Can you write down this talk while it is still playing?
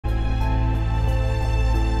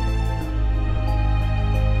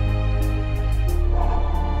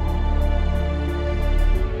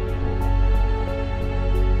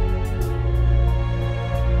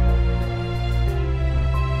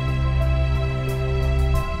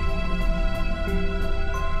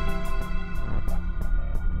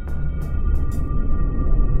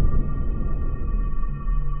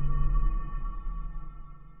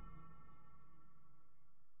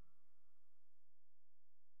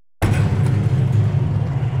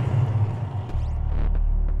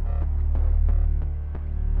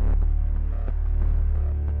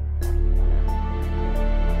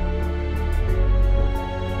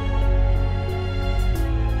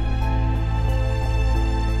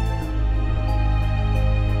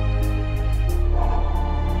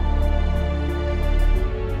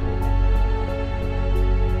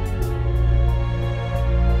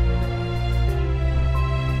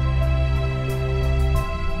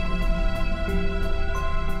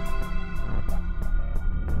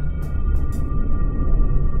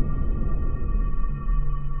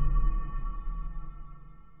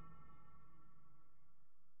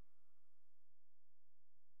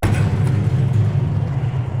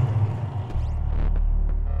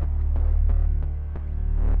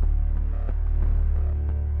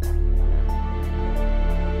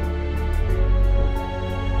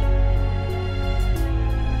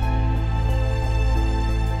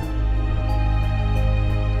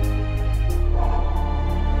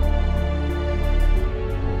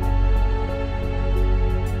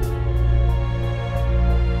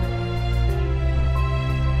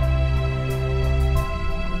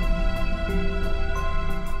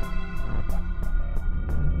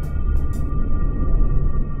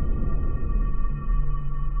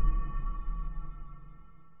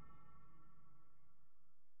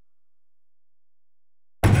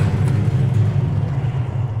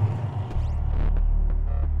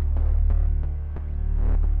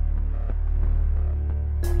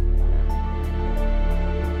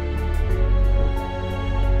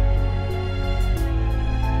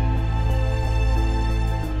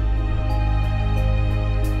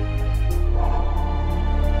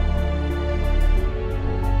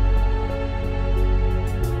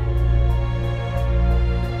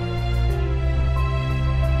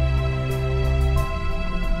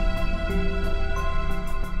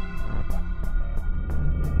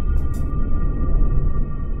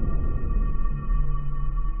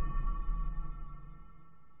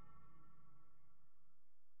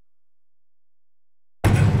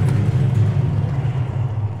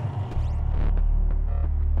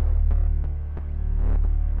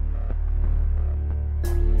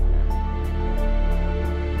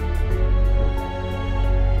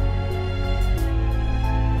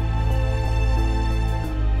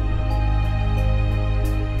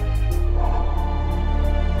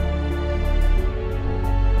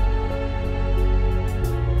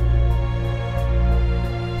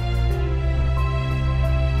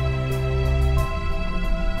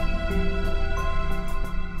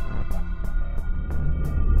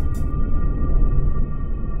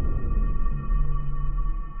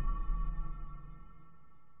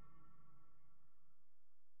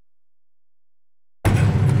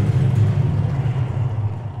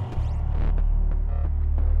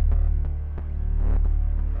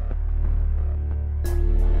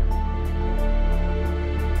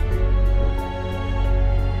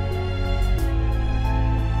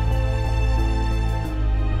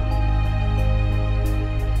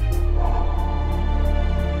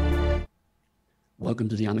Welcome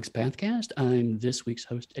to the Onyx Pathcast. I'm this week's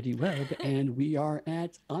host, Eddy Webb, and we are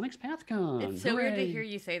at Onyx Path Con. It's so weird to hear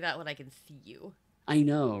you say that when I can see you. I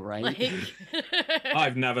know, right? Like...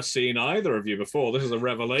 I've never seen either of you before. This is a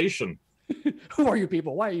revelation. Who are you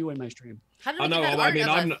people? Why are you in my stream? How did we get that art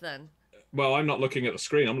of us, then? Well, I'm not looking at the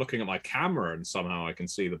screen. I'm looking at my camera, and somehow I can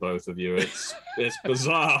see the both of you. It's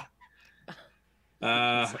bizarre.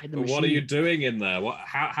 What are you doing in there?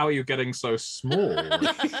 How are you getting so small?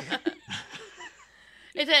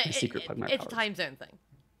 It's a time zone thing.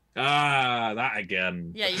 That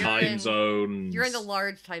again. Yeah, time zones. You're in the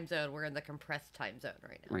large time zone. We're in the compressed time zone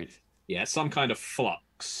right now. Right. Yeah, some kind of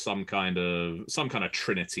flux, some kind of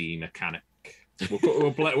Trinity mechanic.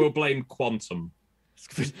 We'll blame quantum.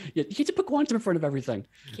 Yeah, you get to put quantum in front of everything.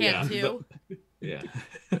 Can't do. Yeah.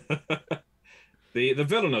 The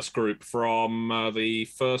villainous group from the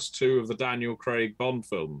first two of the Daniel Craig Bond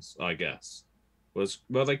films, I guess.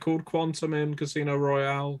 Were they called Quantum in Casino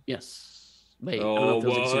Royale? Yes. Wait, or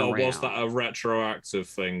was that a retroactive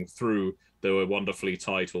thing through the wonderfully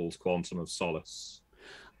titled Quantum of Solace?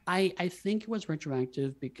 I think it was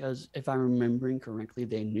retroactive because, if I'm remembering correctly,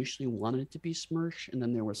 they initially wanted it to be Smirch, and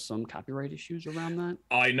then there was some copyright issues around that.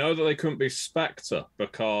 I know that they couldn't be Spectre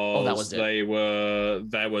because the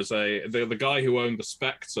guy who owned the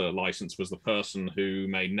Spectre license was the person who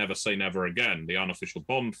made Never Say Never Again, the unofficial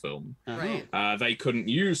Bond film. Right. They couldn't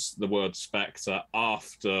use the word Spectre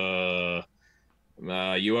after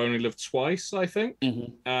You Only Live Twice, I think.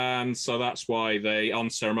 Mm-hmm. And so that's why they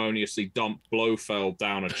unceremoniously dumped Blofeld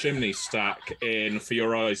down a chimney stack in For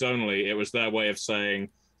Your Eyes Only. It was their way of saying,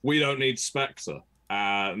 we don't need Spectre.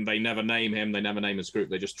 And they never name him. They never name his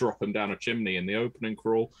group. They just drop him down a chimney in the opening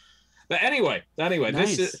crawl. But anyway,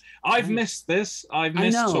 nice. I've missed this. I've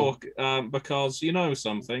missed talk because you know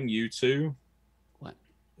something, you two. What?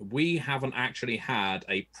 We haven't actually had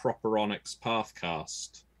a proper Onyx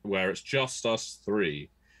Pathcast where it's just us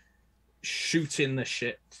three shooting the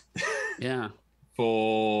shit. Yeah.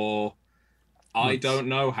 For I don't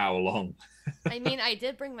know how long. I mean, I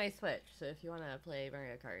did bring my Switch, so if you want to play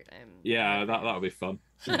Mario Kart, that'll be fun.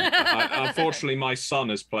 Unfortunately, my son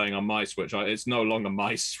is playing on my Switch. It's no longer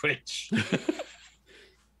my Switch.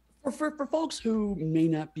 For folks who may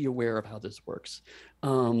not be aware of how this works,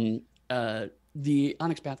 the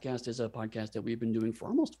Onyx Pathcast is a podcast that we've been doing for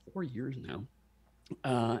almost 4 years now.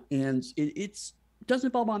 And it doesn't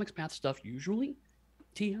involve Onyx Path stuff usually.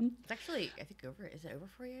 TM. It's actually, I think is it over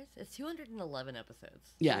 4 years? It's 211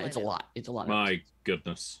 episodes. Yeah, it's a lot. It's a lot. My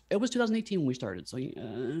goodness. It was 2018 when we started, so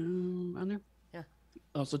around there. Yeah.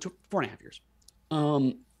 Oh, so 4.5 years.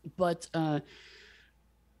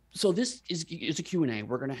 So this is a Q&A.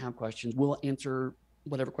 We're gonna have questions. We'll answer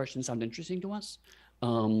whatever questions sound interesting to us.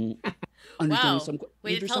 Wow.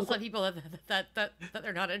 Way to tell some people that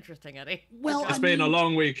they're not interesting, Eddie. Well, it's been a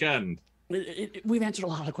long weekend. We've answered a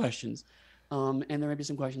lot of questions. And there may be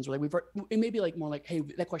some questions where it may be more like, hey,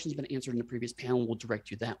 that question's been answered in the previous panel. We'll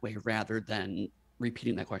direct you that way rather than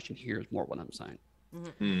repeating that question here is more what I'm saying.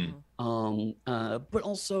 Mm-hmm. But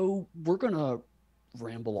also we're going to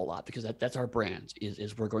ramble a lot because that's our brand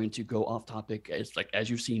is we're going to go off topic. It's as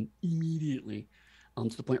you've seen immediately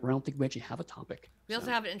to the point where I don't think we actually have a topic. We also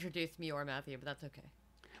haven't introduced me or Matthew, but that's okay.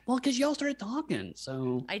 Well, because y'all started talking,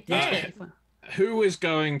 so. I did. Who is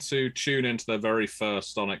going to tune into their very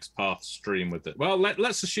first Onyx Path stream with it? Well,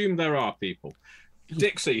 let's assume there are people.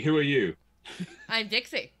 Dixie, who are you? I'm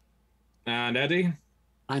Dixie. And Eddie?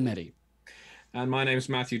 I'm Eddie. And my name is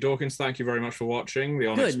Matthew Dawkins. Thank you very much for watching the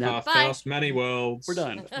Onyx Pathcast. Many worlds. We're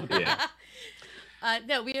done. Yeah.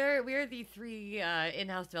 No, we are the three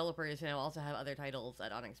in-house developers who also have other titles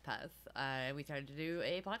at Onyx Path. We started to do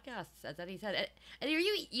a podcast, as Eddie said. Eddie, are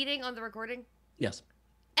you eating on the recording? Yes.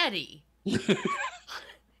 Eddie.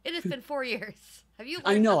 It has been 4 years. Have you?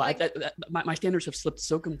 I know. My standards have slipped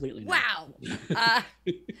so completely now. Wow.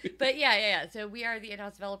 But yeah. So we are the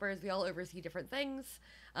in-house developers. We all oversee different things,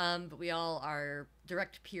 but we all are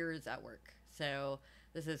direct peers at work. So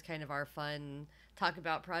this is kind of our fun talk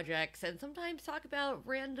about projects and sometimes talk about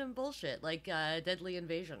random bullshit like Deadly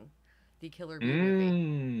Invasion, the Killer Bee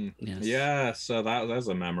movie. Yes. Yeah. So there's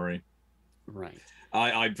a memory. Right.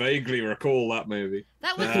 I vaguely recall that movie.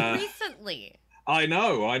 That was recently. I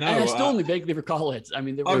know. I still only vaguely recall it. I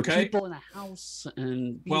mean, there were people in a house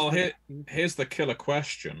and... Well, here's the killer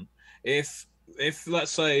question. If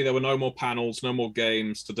let's say there were no more panels, no more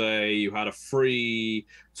games today, you had a free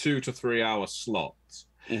 2 to 3 hour slot,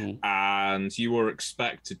 and you were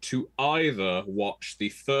expected to either watch the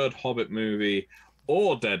third Hobbit movie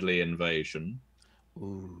or Deadly Invasion,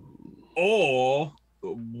 or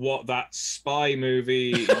what that spy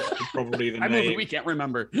movie, probably the name. movie we can't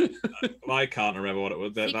remember. I can't remember what it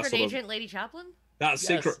was. Secret Agent Lady Chaplin? That's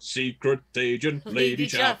Yes. Secret Agent Lady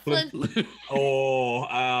Chaplin. Or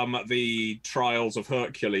the Trials of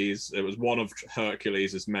Hercules. It was one of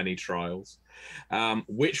Hercules' many trials.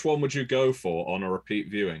 Which one would you go for on a repeat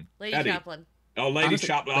viewing? Lady Eddie? Chaplin. Oh, Lady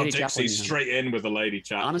Chaplin. Lady Dixie, Chaplin, yeah. straight in with the Lady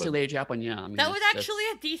Chaplin. Honestly, Lady Chaplin, yeah. I mean, That was that's- actually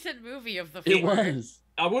a decent movie of the It four. was.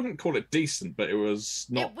 I wouldn't call it decent, but it was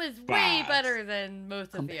not It was bad. way better than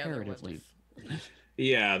most of the other Comparatively. ones.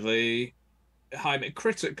 Yeah, I mean,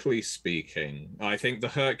 critically speaking, I think the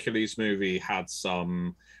Hercules movie had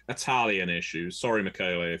some Italian issues. Sorry,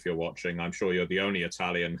 Michaela, if you're watching. I'm sure you're the only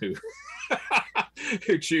Italian who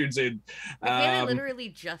who tunes in. Michaela literally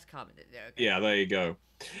just commented. Okay. Yeah, there you go.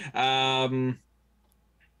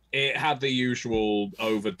 It had the usual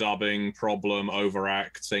overdubbing problem,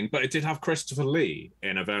 overacting, but it did have Christopher Lee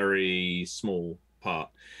in a very small part.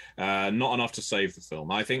 Not enough to save the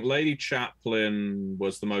film. I think Lady Chaplin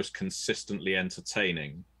was the most consistently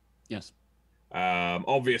entertaining. Yes.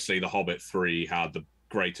 Obviously, The Hobbit 3 had the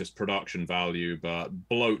greatest production value, but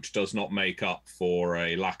bloat does not make up for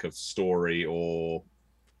a lack of story or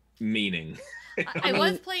meaning. I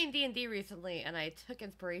was playing D&D recently, and I took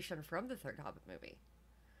inspiration from the third Hobbit movie,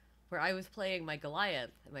 where I was playing my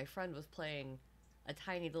Goliath, and my friend was playing a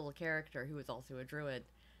tiny little character who was also a druid.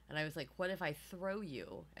 And I was like, what if I throw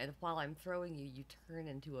you, and while I'm throwing you, you turn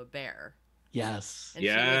into a bear? Yes. And she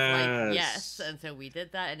was like, yes. And so we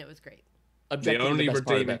did that, and it was great. Objectively, only the best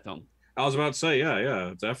part of redeeming- that film. I was about to say,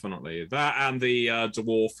 yeah, definitely. That and the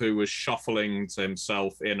dwarf who was shuffling to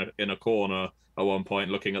himself in a corner at one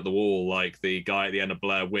point, looking at the wall like the guy at the end of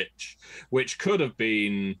Blair Witch, which could have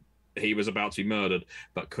been he was about to be murdered,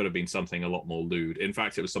 but could have been something a lot more lewd. In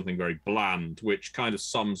fact, it was something very bland, which kind of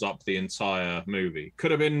sums up the entire movie.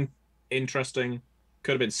 Could have been interesting,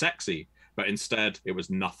 could have been sexy, but instead it was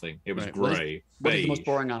nothing. It was Right. grey. What is the most beige.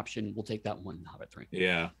 boring option? We'll take that one, Hobbit 3.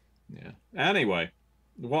 Yeah. Anyway,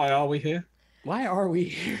 why are we here? Why are we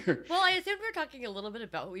here? Well, I assumed we were talking a little bit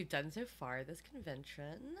about what we've done so far this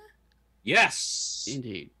convention. Yes.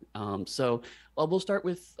 Indeed. So we'll start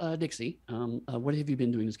with Dixie. What have you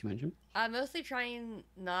been doing this convention? Mostly trying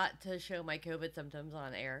not to show my COVID symptoms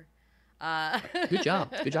on air. Good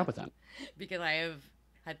job. Good job with that. Because I have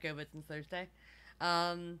had COVID since Thursday.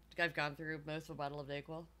 I've gone through most of a bottle of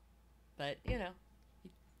Dayquil. But, you know, do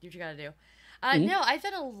what you gotta do. No, I've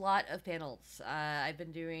done a lot of panels. I'm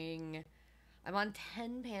on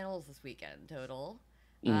 10 panels this weekend total.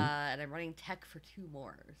 And I'm running tech for 2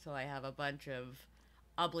 more. So I have a bunch of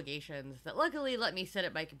obligations that luckily let me sit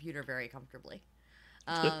at my computer very comfortably.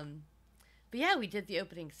 But yeah, we did the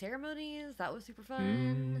opening ceremonies. That was super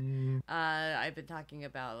fun. I've been talking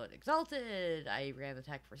about Exalted. I ran the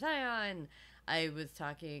tech for Scion. I was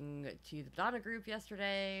talking to the Madonna group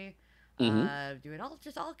yesterday. Doing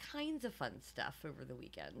all kinds of fun stuff over the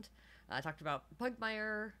weekend. I talked about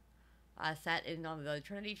Pugmire. I sat in on the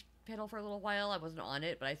Trinity panel for a little while. I wasn't on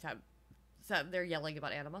it, but I sat there yelling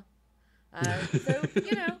about Anima. So,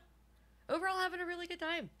 you know, overall having a really good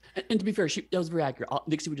time. And to be fair, that was very accurate.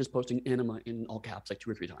 Dixie was just posting Anima in all caps like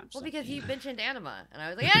 2 or 3 times. Well, so. because you mentioned Anima, and I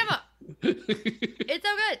was like, Anima! It's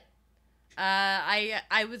so good!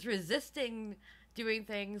 I was resisting doing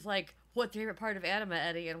things like, what's your favorite part of Anima,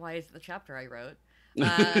 Eddie, and why is it the chapter I wrote?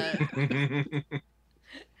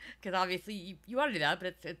 Because obviously you want to do that,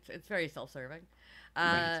 but it's very self-serving.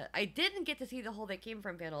 Right. I didn't get to see the whole They Came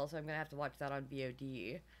From panel, so I'm going to have to watch that on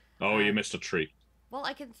VOD. Oh, you missed a treat. Well,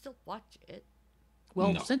 I can still watch it.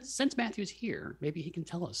 Well, No. since Matthew's here, maybe he can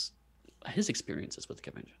tell us his experiences with the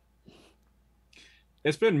convention.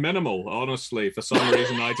 It's been minimal, honestly. For some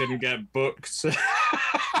reason, I didn't get booked.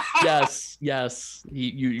 Yes.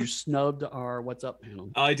 You snubbed our What's Up panel.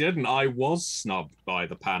 I didn't. I was snubbed by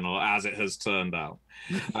the panel, as it has turned out.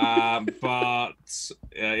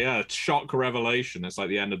 Yeah, shock revelation. It's like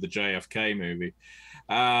the end of the JFK movie.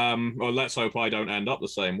 Well, let's hope I don't end up the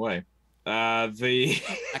same way. Back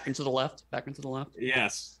into the left.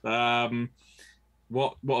 Yes.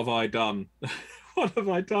 What have I done? What have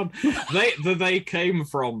I done? They Came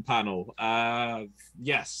From panel.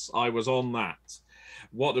 Yes, I was on that.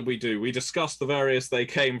 What did we do? We discussed the various They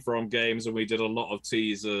Came From games, and we did a lot of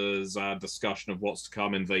teasers and discussion of what's to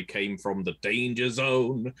come in They Came From the Danger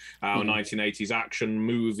Zone, our 1980s action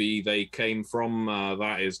movie They Came From.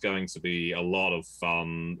 That is going to be a lot of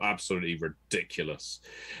fun, absolutely ridiculous.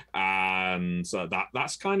 And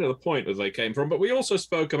that's kind of the point of They Came From. But we also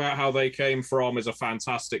spoke about how They Came From is a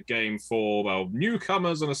fantastic game for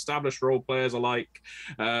newcomers and established role players alike.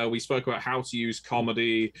 We spoke about how to use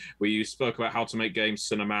comedy. We spoke about how to make games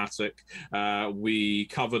cinematic. We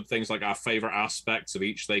covered things like our favorite aspects of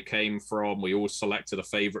each they came from. We all selected a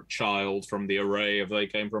favorite child from the array of they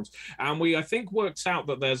came from. And we, I think, worked out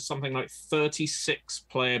that there's something like 36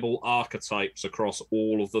 playable archetypes across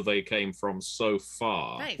all of the they came from so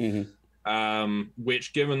far. Nice.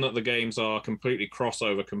 Which, given that the games are completely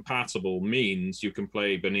crossover compatible, means you can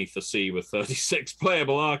play Beneath the Sea with 36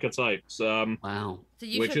 playable archetypes. Wow. So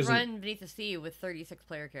you should run Beneath the Sea with 36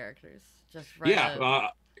 player characters. Just run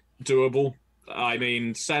doable. I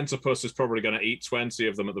mean, Centipus is probably going to eat 20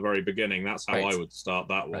 of them at the very beginning. That's how I would start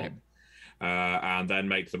that one. And then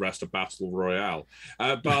make the rest a battle royale.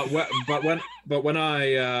 But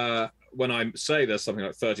when I say there's something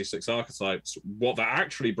like 36 archetypes, what that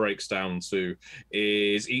actually breaks down to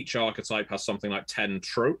is each archetype has something like 10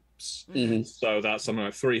 tropes. So that's something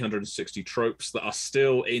like 360 tropes that are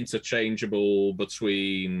still interchangeable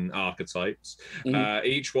between archetypes.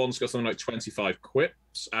 Each one's got something like 25 quips.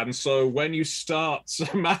 And so when you start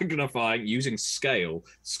magnifying using scale's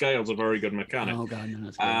a very good mechanic. Oh god,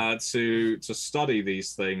 no, that's good. To study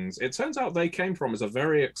these things, it turns out they came from is a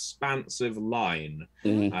very expansive line.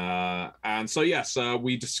 And so yes,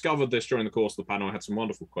 we discovered this during the course of the panel. I had some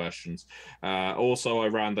wonderful questions. Also, I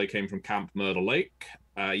ran They Came from Camp Murder Lake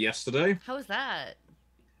yesterday. How was that?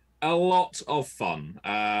 A lot of fun.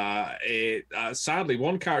 Sadly,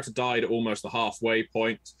 one character died at almost the halfway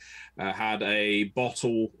point. Had a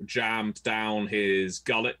bottle jammed down his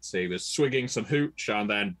gullet. He was swigging some hooch, and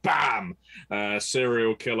then bam!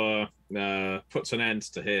 Serial killer puts an end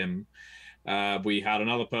to him. We had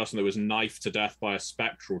another person that was knifed to death by a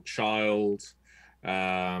spectral child.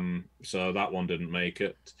 So that one didn't make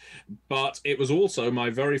it. But it was also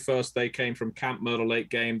my very first They Came from Camp Murder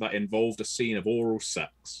Lake game that involved a scene of oral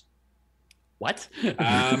sex. What?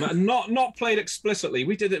 Not played explicitly.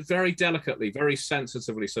 We did it very delicately, very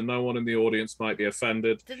sensitively, so no one in the audience might be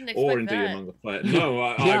offended, or indeed that. among the players. No,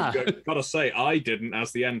 I've got to say, I didn't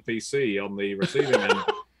as the NPC on the receiving end.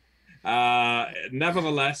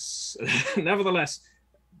 Nevertheless,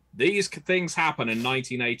 these things happen in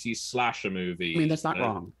 1980s slasher movies. I mean, that's not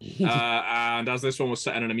wrong. And as this one was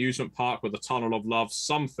set in an amusement park with a tunnel of love,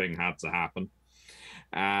 something had to happen,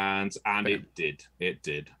 and it did. It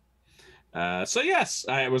did. So yes,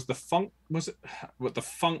 it was the funk. Was it with the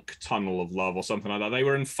Funk Tunnel of Love or something like that? They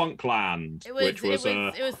were in Funkland, which was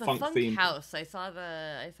the funk house. I saw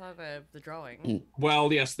the drawing.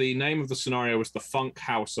 Well, yes, the name of the scenario was the Funk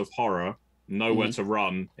House of Horror. Nowhere to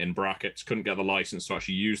run in brackets. Couldn't get the license to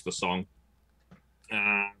actually use the song.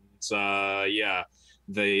 And yeah,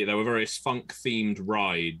 there were various funk-themed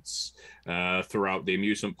rides throughout the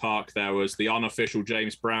amusement park. There was the unofficial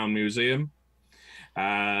James Brown Museum.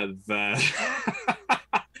 There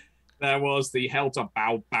was the Helter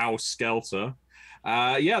Bow Bow Skelter.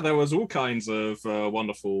 Yeah, there was all kinds of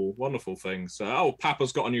wonderful things.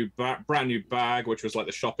 Papa's got a brand new bag, which was like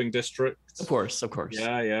the shopping district. Of course.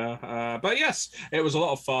 Yeah. But yes, it was a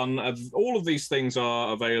lot of fun. All of these things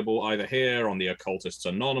are available either here on the Occultists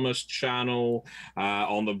Anonymous channel,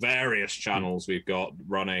 on the various channels we've got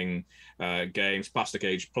running games, Plastic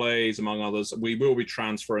Age Plays, among others. We will be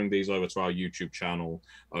transferring these over to our YouTube channel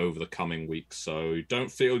over the coming weeks, so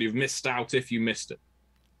don't feel you've missed out if you missed it.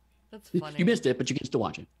 That's funny. You missed it, but you can still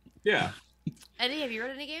watch it. Yeah. Eddie, have you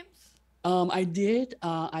run any games? I did.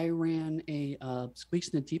 I ran a Squeaks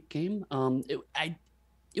in the Deep game.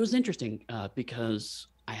 It was interesting because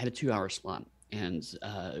I had a 2-hour slot, and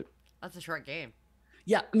that's a short game.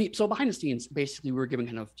 Yeah, I mean, so behind the scenes, basically, we were given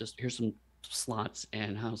kind of just here's some slots,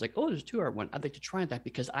 and I was like, oh, there's a 2-hour one. I'd like to try that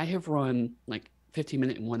because I have run like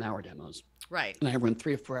 15-minute and 1-hour demos, right? And I have run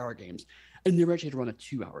 3 or 4-hour games, and never actually had to run a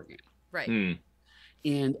 2-hour game, right?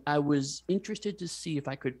 And I was interested to see if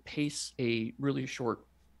I could pace a really short,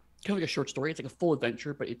 kind of like a short story. It's like a full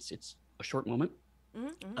adventure, but it's a short moment.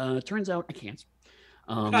 Turns out I can't.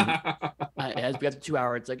 As we got to 2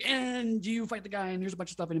 hours, it's like, and you fight the guy, and there's a bunch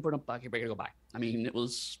of stuff, and you put up, okay, ready to go by. I mean, it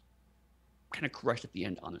was kind of crushed at the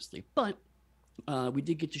end, honestly. But we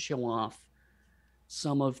did get to show off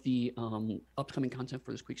some of the upcoming content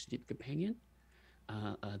for the Squeaks Deep Companion.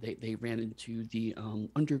 They ran into the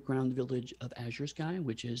underground village of Azure Sky,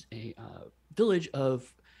 which is a village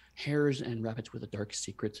of hares and rabbits with a dark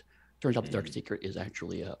secret. Turns out the dark secret is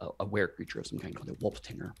actually a were creature of some kind called a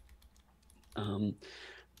Wolftinger.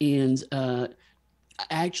 And I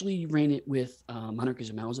actually ran it with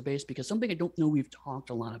Monarchism as a base because something I don't know we've talked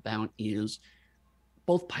a lot about is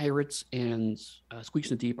both Pirates and Squeaks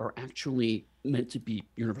in the Deep are actually meant to be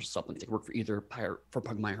universal supplements. They work for either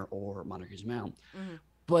Pugmire or Monarchy's Mal.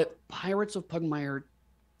 But Pirates of Pugmire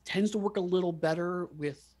tends to work a little better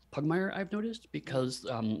with Pugmire, I've noticed, because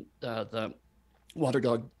the Water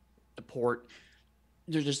Dog port,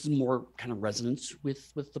 there's just more kind of resonance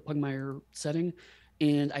with the Pugmire setting,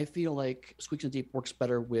 and I feel like Squeaks and Deep works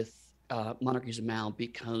better with Monarchies of Mal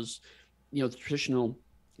because the traditional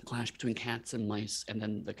clash between cats and mice, and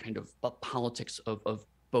then the kind of politics of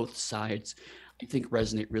both sides, I think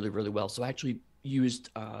resonate really, really well. So I actually used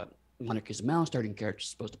Monarchies of Mal starting characters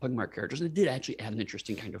as opposed to Pugmire characters, and it did actually add an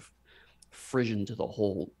interesting kind of frisson to the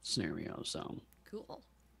whole scenario. So Cool.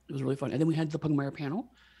 it was really fun. And then we had the Pugmire panel,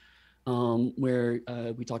 where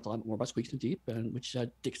we talked a lot more about Squeaks and Deep, and which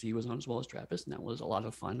Dixie was on as well as Travis, and that was a lot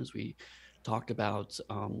of fun as we talked about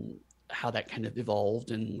how that kind of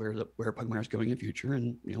evolved and where Pugmire is going in the future.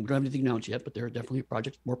 And we don't have anything announced yet, but there are definitely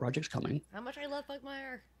more projects coming. How much I love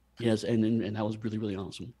Pugmire. Yes, and that was really, really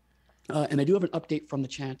awesome. And I do have an update from the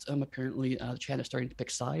chat. Apparently, the chat is starting to pick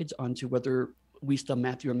sides onto whether we stubbed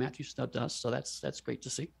Matthew or Matthew stubbed us. So that's great to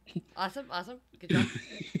see. Awesome. Good job.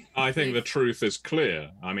 I think the truth is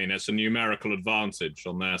clear. I mean, it's a numerical advantage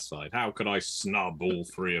on their side. How could I snub all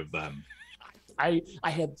three of them? I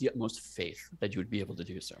have the utmost faith that you would be able to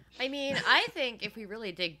do so. I mean, I think if we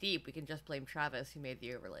really dig deep, we can just blame Travis who made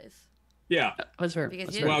the overlays. Yeah. That's fair. Because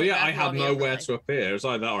That's you- fair. Well, yeah, I Matthew had on the nowhere overlay. to appear. It was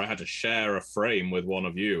either that or I had to share a frame with one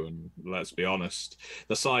of you. And let's be honest,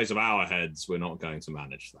 the size of our heads, we're not going to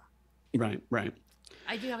manage that. Right.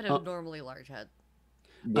 I do have an abnormally large head.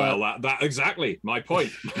 Well, that exactly my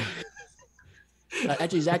point.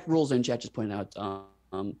 Actually, Zach Rules in chat just pointed out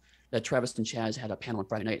that Travis and Chaz had a panel on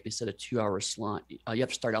Friday night. They said a 2-hour slot. You have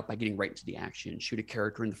to start out by getting right into the action, shoot a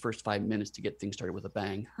character in the first 5 minutes to get things started with a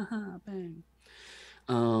bang. Bang.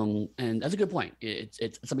 And that's a good point. It's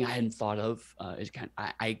something I hadn't thought of.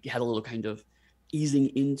 I had a little kind of easing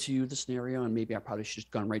into the scenario, and maybe I probably should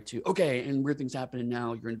have gone right to, okay, and weird things happen, and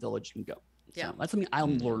now you're in village, you can go. Yeah. So that's something I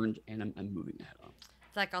learned, and I'm moving ahead on.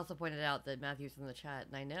 Zach also pointed out that Matthew's in the chat,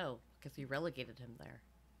 and I know because we relegated him there.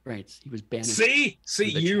 Right. He was banished. See, the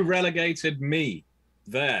you chat. relegated me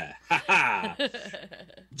there. Ha ha.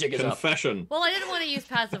 Jig is up. Confession. Well, I didn't want to use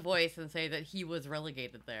passive voice and say that he was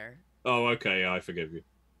relegated there. Oh, okay. I forgive you.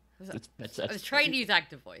 I was trying to use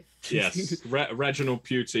active voice. Yes, Reginald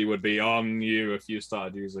Pewty would be on you if you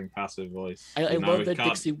started using passive voice. I love that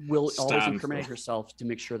Dixie will always stand incriminate for- herself to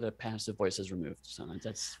make sure that passive voice is removed. So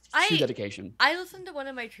that's I- true dedication. I listened to one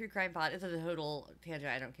of my true crime podcasts. It's a total tangent.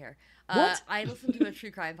 I don't care. What? I listened to a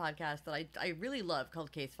true crime podcast that I really love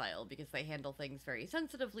called Case File because they handle things very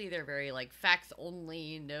sensitively. They're very like facts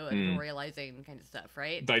only, no editorializing kind of stuff,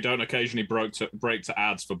 right? They don't occasionally break to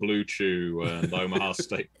ads for Blue Chew and Omaha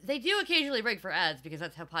Steak. They do occasionally break for ads because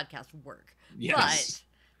that's how podcasts work. Yes.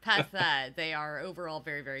 But past that, they are overall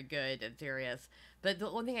very, very good and serious. But the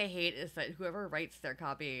one thing I hate is that whoever writes their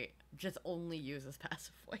copy just only uses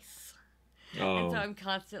passive voice. And Oh, so I'm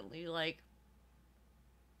constantly like,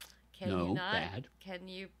 can No, you not? bad. Can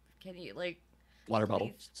you like, Water bottle.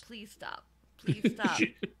 please stop. Please stop.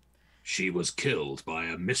 she was killed by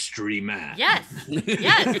a mystery man. Yes.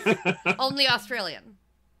 Yes. Only Australian.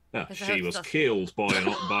 Yeah, Because I she hope was stuff- killed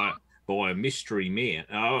by a mystery man.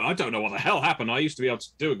 Oh, I don't know what the hell happened. I used to be able to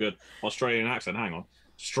do a good Australian accent. Hang on.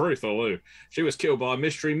 Struth or Lou. She was killed by a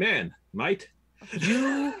mystery man, mate.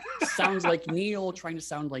 You sounds like Neil trying to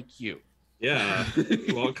sound like you. Yeah.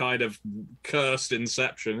 What kind of cursed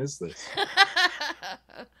inception is this?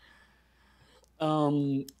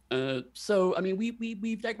 So I mean,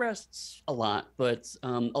 we've digressed a lot, but a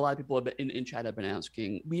lot of people have been, in chat have been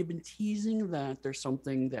asking. We have been teasing that there's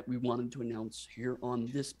something that we wanted to announce here on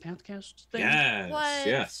this Pathcast thing. Yes, What?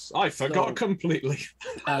 yes. I forgot So- completely.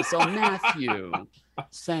 So Matthew,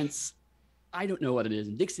 since I don't know what it is,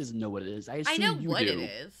 and Dixie doesn't know what it is, I assume I know you what do. it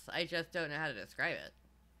is. I just don't know how to describe it.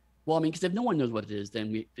 Well, I mean, because if no one knows what it is,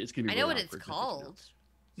 then it's gonna be. I know really what it's awkward to called. announce.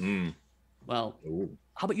 Mm. Well, Ooh.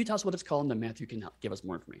 how about you tell us what it's called, and then Matthew can give us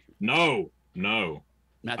more information. No.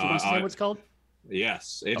 Matthew wants to say what it's called.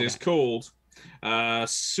 Yes, it Okay. is called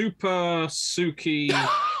Super Suki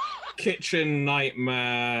Kitchen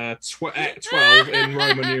Nightmare 12 in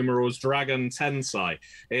Roman numerals Dragon Tensai.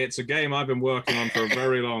 It's a game I've been working on for a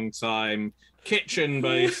very long time. Kitchen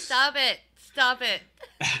based. Stop it. Stop it.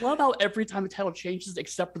 What about every time the title changes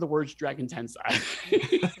except for the words Dragon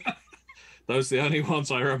Tensai? Those are the only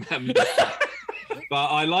ones I remember. But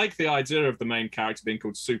I like the idea of the main character being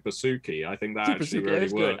called Super Suki. I think that Super actually Super, really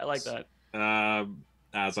that's works. good. I like that.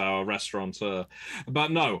 As our restaurateur.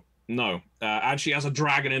 But no. And she has a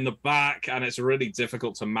dragon in the back, and it's really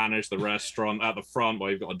difficult to manage the restaurant at the front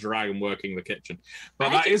while you've got a dragon working the kitchen. But I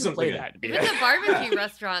that can isn't play the that. If it's a barbecue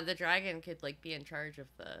restaurant, the dragon could like be in charge of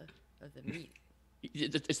the meat.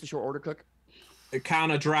 It's the short order cook.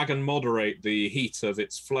 can a dragon moderate the heat of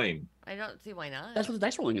its flame? I don't see why not. That's what the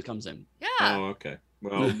dice rolling comes in. Yeah. Oh, okay.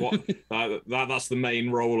 Well, that's the main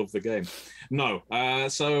role of the game. No.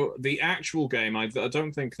 So the actual game, I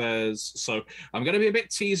don't think there's. So I'm going to be a bit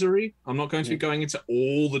teasery. I'm not going to be going into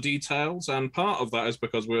all the details, and part of that is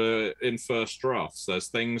because we're in first drafts. There's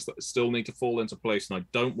things that still need to fall into place, and I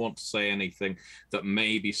don't want to say anything that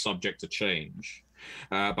may be subject to change.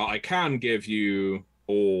 But I can give you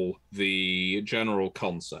all the general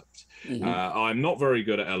concept. I'm not very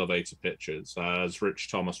good at elevator pitches, as Rich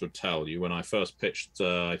Thomas would tell you. When I first pitched,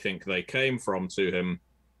 I think they came from to him.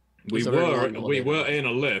 We were in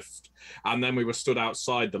a lift, and then we were stood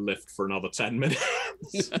outside the lift for another 10 minutes.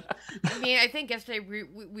 I mean, I think yesterday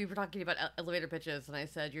we were talking about elevator pitches, and I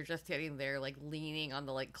said you're just sitting there like leaning on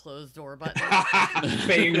the like closed door button.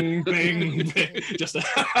 Bing, bing, bing. Just.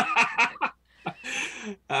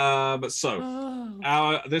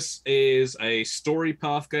 This is a story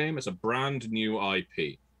path game. It's a brand new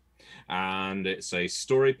IP, and it's a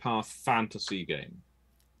story path fantasy game.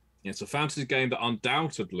 It's a fantasy game that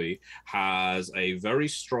undoubtedly has a very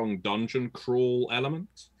strong dungeon crawl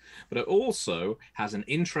element, but it also has an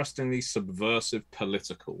interestingly subversive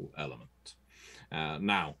political element.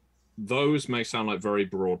 Now, those may sound like very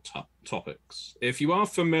broad topics. If you are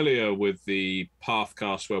familiar with the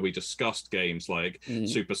Pathcast where we discussed games like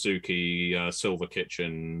Super Suki, Silver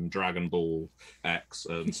Kitchen, Dragon Ball X,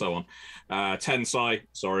 and so on, Tensai,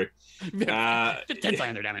 sorry. Tensai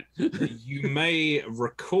under, damn it. You may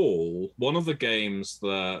recall one of the games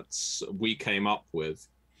that we came up with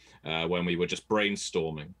when we were just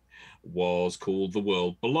brainstorming was called The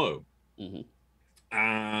World Below.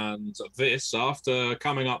 And this, after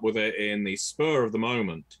coming up with it in the spur of the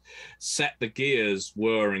moment, set the gears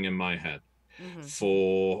whirring in my head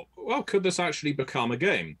for, well, could this actually become a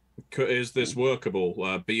game? Is this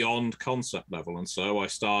workable beyond concept level? And so I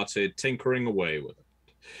started tinkering away with it.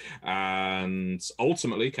 And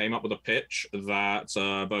ultimately came up with a pitch that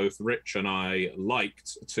both Rich and I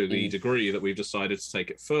liked to the degree that we've decided to take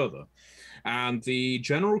it further. And the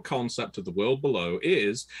general concept of The World Below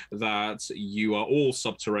is that you are all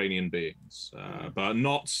subterranean beings, but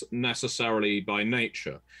not necessarily by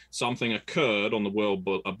nature. Something occurred on the world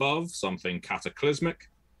above, something cataclysmic,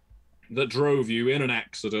 that drove you in an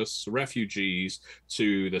exodus, refugees,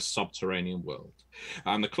 to this subterranean world.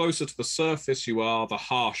 And the closer to the surface you are, the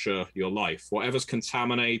harsher your life. Whatever's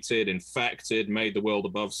contaminated, infected, made the world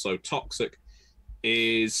above so toxic,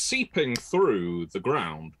 is seeping through the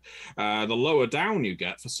ground. The lower down you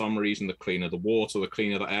get, for some reason, the cleaner the water, the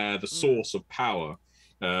cleaner the air, the source of power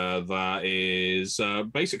that is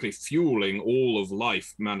basically fueling all of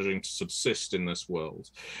life managing to subsist in this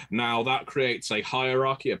world. Now, that creates a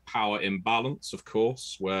hierarchy, a power imbalance, of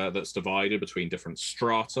course, where that's divided between different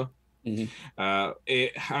strata.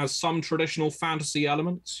 It has some traditional fantasy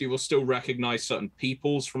elements. You will still recognize certain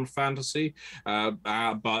peoples from fantasy,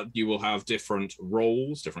 but you will have different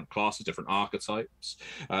roles, different classes, different archetypes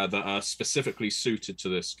that are specifically suited to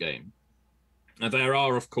this game. There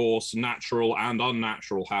are, of course, natural and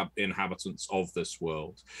unnatural inhabitants of this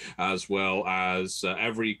world, as well as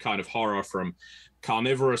every kind of horror, from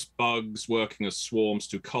carnivorous bugs working as swarms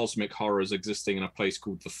to cosmic horrors existing in a place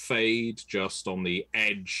called the Fade, just on the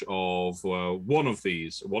edge of one of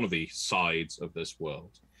the sides of this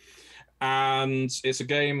world. And it's a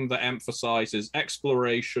game that emphasizes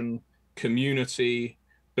exploration, community,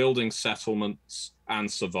 building settlements, and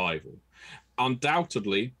survival.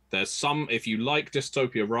 Undoubtedly, there's some, if you like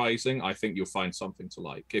Dystopia Rising, I think you'll find something to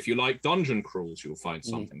like. If you like dungeon crawls, you'll find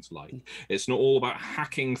something to like. It's not all about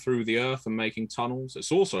hacking through the earth and making tunnels.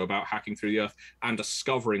 It's also about hacking through the earth and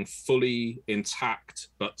discovering fully intact,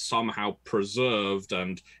 but somehow preserved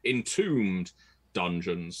and entombed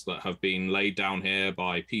dungeons that have been laid down here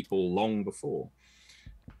by people long before.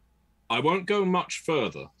 I won't go much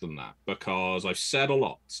further than that because I've said a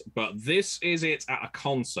lot, but this is it at a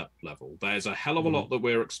concept level. There's a hell of a lot that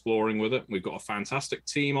we're exploring with it. We've got a fantastic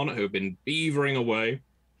team on it who have been beavering away.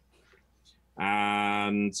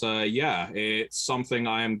 And yeah, it's something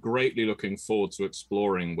I am greatly looking forward to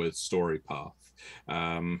exploring with StoryPath.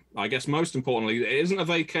 I guess most importantly, it isn't a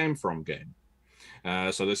they came from game.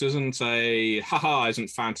 So this isn't a, haha, isn't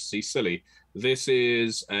fantasy silly. This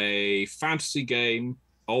is a fantasy game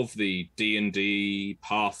of the D&D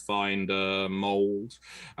Pathfinder mold,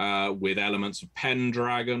 with elements of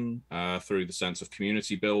Pendragon through the sense of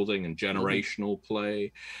community building and generational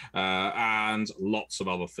play, and lots of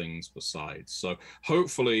other things besides. So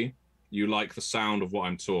hopefully you like the sound of what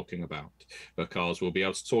I'm talking about, because we'll be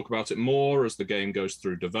able to talk about it more as the game goes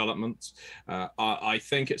through development. I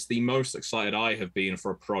think it's the most excited I have been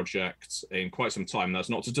for a project in quite some time. That's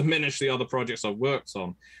not to diminish the other projects I've worked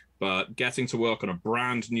on, but getting to work on a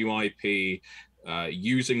brand new IP,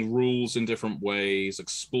 using rules in different ways,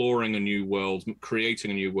 exploring a new world,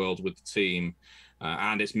 creating a new world with the team,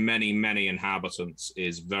 and its many, many inhabitants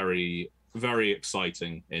is very, very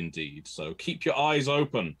exciting indeed. So keep your eyes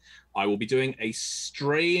open. I will be doing a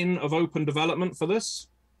strain of open development for this,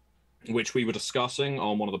 which we were discussing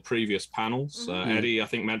on one of the previous panels. Eddy, I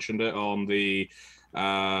think, mentioned it on the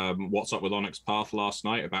What's Up with Onyx Path last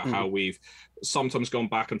night about how we've sometimes gone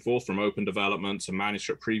back and forth from open development to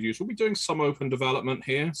manuscript previews. We'll be doing some open development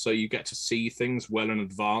here, so you get to see things well in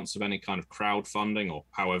advance of any kind of crowdfunding or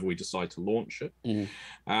however we decide to launch it.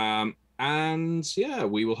 And yeah,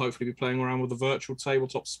 we will hopefully be playing around with the virtual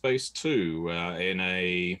tabletop space too, in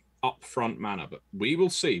a upfront manner. But we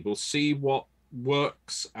will see. We'll see what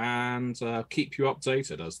works and keep you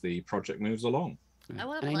updated as the project moves along. I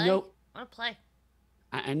want to play. I want to play.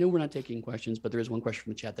 I know we're not taking questions, but there is one question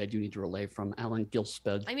from the chat that I do need to relay from Alan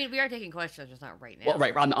Gilsped. I mean, we are taking questions, just not right now. Well,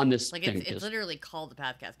 right, on this like thing. It's literally called the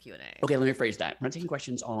Pathcast Q&A. Okay, let me rephrase that. We're not taking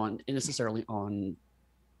questions on necessarily on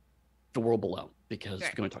the world below, because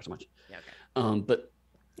we're going to talk so much. Yeah, okay. But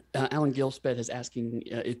Alan Gilsped is asking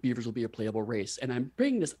if beavers will be a playable race. And I'm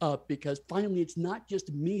bringing this up because finally it's not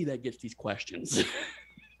just me that gets these questions.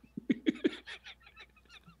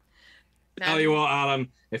 Tell you what, Alan,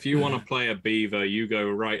 if you want to play a beaver, you go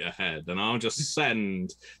right ahead, and I'll just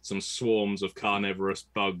send some swarms of carnivorous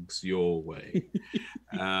bugs your way.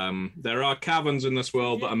 There are caverns in this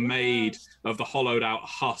world that are made of the hollowed out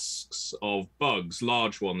husks of bugs,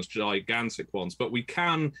 large ones, gigantic ones, but we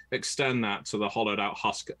can extend that to the hollowed out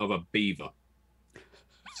husk of a beaver.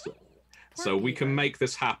 So we can make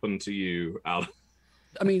this happen to you, Alan.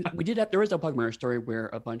 I mean, there is a Pugmire story where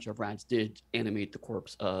a bunch of rats did animate the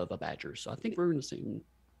corpse of a badger. So I think we're in the same.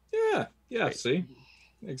 Yeah, right. See?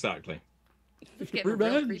 Exactly.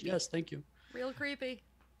 Revenge. Yes, thank you. Real creepy.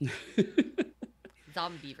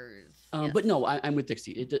 Zombievers. Yes. But no, I'm with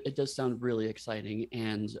Dixie. It does sound really exciting.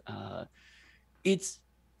 And it's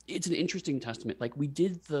an interesting testament. Like, we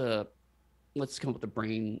did let's come up with a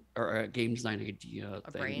brain or a game design idea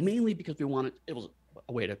thing, mainly because it was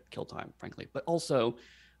a way to kill time, frankly, but also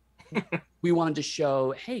we wanted to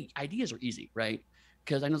show, hey, ideas are easy, right?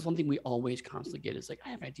 Because I know something we always constantly get is like, I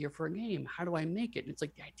have an idea for a game, how do I make it? And it's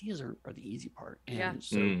like, the ideas are the easy part, and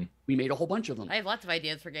so we made a whole bunch of them. I have lots of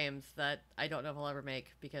ideas for games that I don't know if I'll ever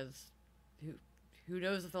make, because who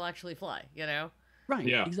knows if they'll actually fly, you know? Right.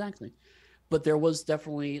 Yeah, exactly. But there was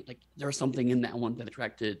definitely there was something in that one that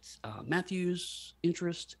attracted Matthew's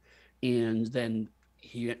interest, and then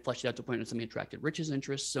he fleshed it out to a point that something attracted Rich's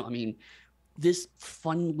interest. So, I mean, this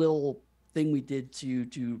fun little thing we did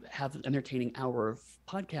to have an entertaining hour of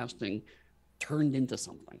podcasting turned into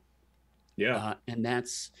something. Yeah. And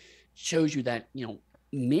shows you that,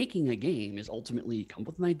 making a game is ultimately come up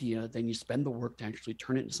with an idea, then you spend the work to actually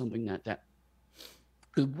turn it into something that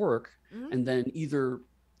could work. And then either,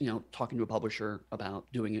 talking to a publisher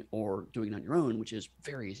about doing it or doing it on your own, which is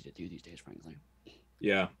very easy to do these days, frankly.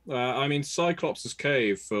 Yeah, I mean, Cyclops'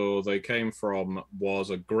 Cave, they came from, was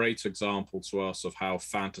a great example to us of how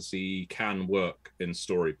fantasy can work in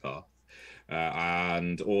StoryPath.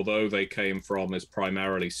 And although they came from is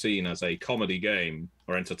primarily seen as a comedy game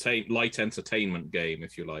or light entertainment game,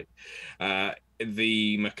 if you like,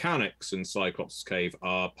 the mechanics in Cyclops' Cave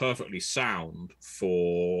are perfectly sound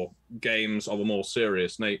for games of a more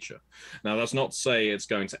serious nature. Now, that's not to say it's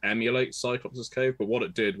going to emulate Cyclops' Cave, but what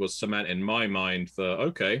it did was cement in my mind that,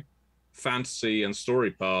 okay, fantasy and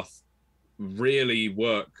StoryPath really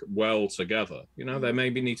work well together. There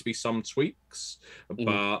maybe need to be some tweaks,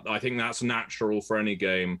 but I think that's natural for any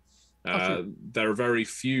game. There are very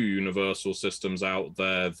few universal systems out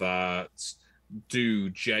there that do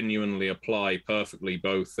genuinely apply perfectly,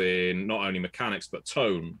 both in not only mechanics but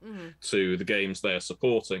tone to the games they're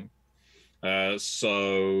supporting.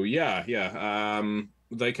 So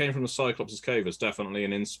they came from the Cyclops' Cave as definitely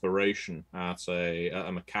an inspiration at a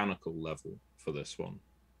mechanical level for this one.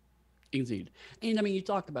 Indeed. And I mean, you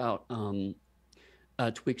talked about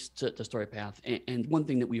tweaks to StoryPath, and one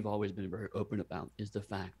thing that we've always been very open about is the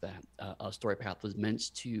fact that a StoryPath was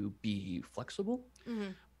meant to be flexible,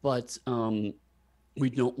 but we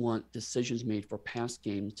don't want decisions made for past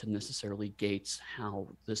games to necessarily gate how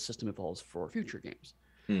the system evolves for future games.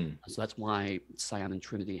 So that's why Scion and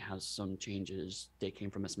Trinity has some changes. They came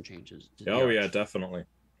from some changes. Oh yeah, definitely,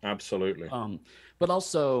 absolutely. But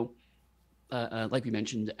also, like we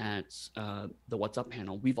mentioned at the What's Up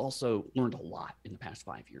panel, we've also learned a lot in the past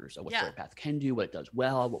 5 years of what Story Path can do, what it does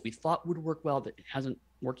well, what we thought would work well that it hasn't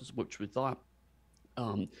worked as much we thought.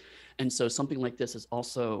 And so something like this is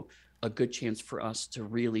also a good chance for us to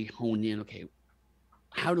really hone in, okay,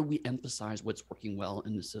 how do we emphasize what's working well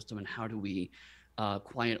in the system, and how do we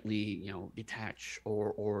quietly, detach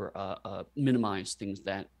or minimize things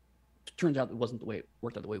that turns out it wasn't the way it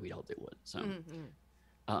worked out the way we hoped it would. So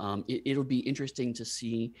it'll be interesting to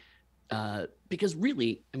see, because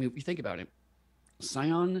really, I mean, if you think about it,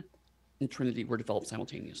 Scion and Trinity were developed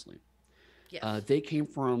simultaneously. Yes. They came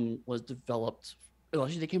from,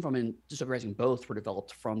 they came from, and Dystopia Rising both were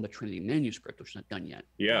developed from the Trinity manuscript, which is not done yet.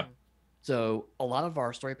 Yeah. So a lot of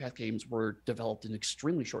our Story Path games were developed in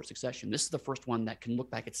extremely short succession. This is the first one that can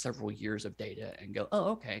look back at several years of data and go,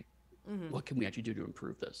 oh, okay, what can we actually do to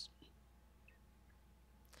improve this?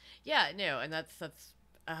 Yeah, no, and that's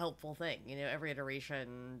a helpful thing. Every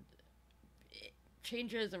iteration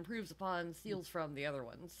changes, improves upon, steals from the other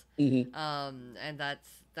ones. And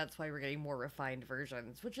that's why we're getting more refined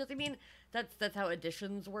versions, which is, I mean, that's how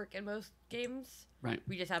editions work in most games. Right.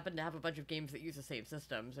 We just happen to have a bunch of games that use the same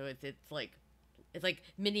system, so it's like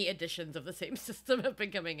mini editions of the same system have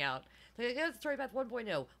been coming out. Like, oh, Story Path 1.0,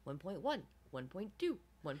 1.1, 1.2,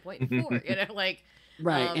 1.4, like...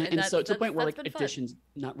 Right, and so to the point where like edition's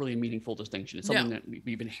not really a meaningful distinction. It's something that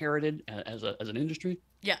we've inherited as an industry.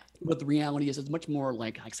 Yeah. But the reality is, it's much more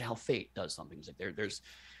like how Fate does something. It's like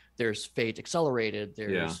there's Fate Accelerated,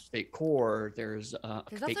 there's Fate Core, there's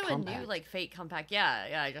Fate also Compact. A new like Fate Compact.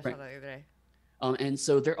 Yeah, I just saw that the other day. And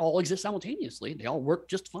so they all exist simultaneously. They all work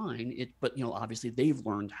just fine. But obviously they've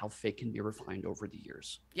learned how Fate can be refined over the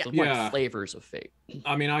years. Yeah. So more flavors of Fate.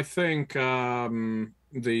 I mean, I think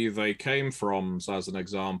They Came Froms, as an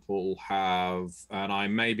example, have, and I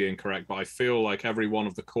may be incorrect, but I feel like every one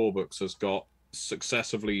of the core books has got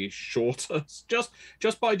successively shorter,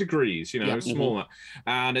 just by degrees, smaller.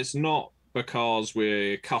 And it's not because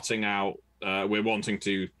we're cutting out, we're wanting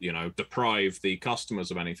to, deprive the customers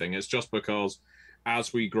of anything. It's just because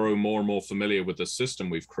as we grow more and more familiar with the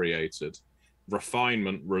system we've created,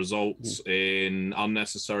 refinement results in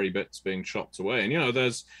unnecessary bits being chopped away. And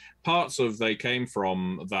there's parts of They Came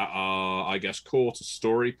From that are, I guess, core to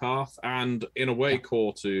Story Path, and in a way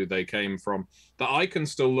core to They Came From, that I can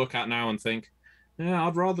still look at now and think, yeah,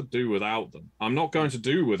 I'd rather do without them. I'm not going to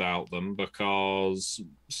do without them because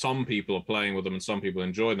some people are playing with them and some people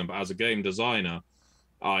enjoy them, but as a game designer,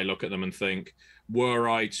 I look at them and think, were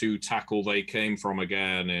I to tackle They Came From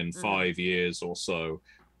again in 5 years or so,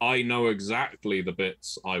 I know exactly the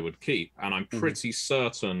bits I would keep, and I'm pretty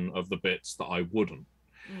certain of the bits that I wouldn't.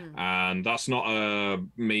 And that's not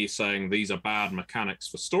me saying these are bad mechanics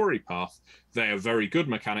for Story Path. They are very good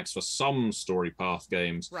mechanics for some Story Path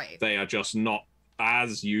games. Right. They are just not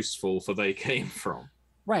as useful for They Came From.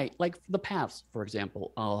 Right, like the paths, for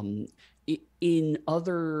example. In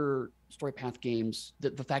other Story Path games,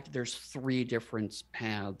 the fact that there's 3 different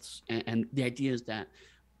paths, and the idea is that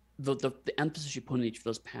the emphasis you put on each of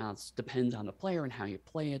those paths depends on the player and how you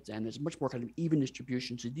play it, and there's much more kind of even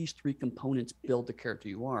distribution. So these 3 components build the character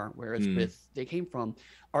you are, whereas with They Came From,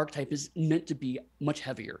 archetype is meant to be much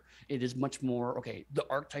heavier. It is much more, okay, the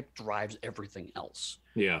archetype drives everything else.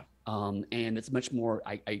 Yeah. And it's much more,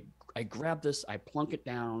 I grab this, I plunk it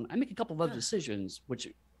down, I make a couple of other decisions, which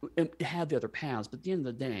have the other paths, but at the end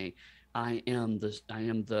of the day, I am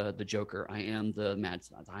the Joker. I am the mad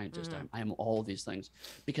scientist. I am all of these things,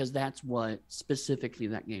 because that's what specifically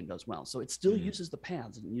that game does well. So it still uses the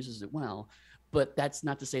paths and uses it well, but that's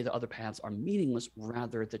not to say that other paths are meaningless.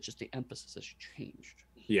 Rather, that just the emphasis has changed.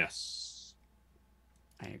 Yes,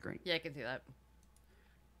 I agree. Yeah, I can see that.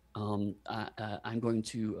 I'm going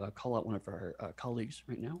to call out one of our colleagues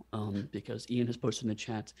right now, because Ian has posted in the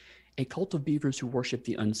chat, a cult of beavers who worship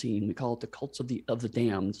the unseen. We call it the cults of the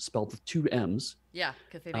damned, spelled with 2 M's. Yeah,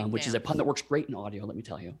 because they which is a pun that works great in audio, let me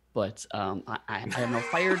tell you. But I have now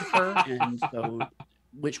fired her, and so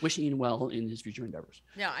wish Ian well in his future endeavors.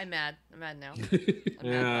 Yeah, I'm mad. I'm mad now. I'm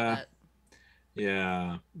mad about that.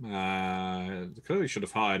 Yeah, clearly should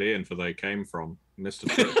have hired Ian for They Came From. Missed a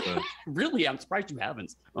trick there. Really, I'm surprised you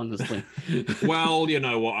haven't, honestly. Well,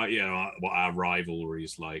 what our rivalry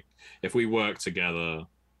is like. If we work together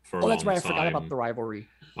for a long that's right. time, I forgot about the rivalry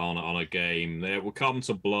on a game, it will come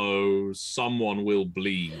to blows. Someone will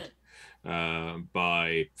bleed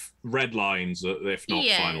by red lines, if not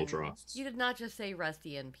Ian, final drafts. You did not just say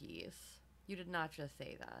rusty in peace. You did not just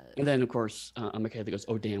say that. And then, of course, I'm okay that goes,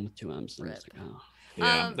 oh, damn, with 2 M's. And Rip. it's like, oh.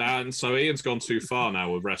 Yeah, and so Ian's gone too far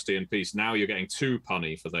now with Rest in Peace. Now you're getting too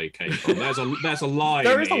punny for They Came From. There's a line.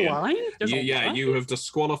 There is Ian. a line? Yeah, you have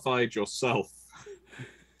disqualified yourself.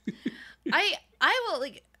 I will,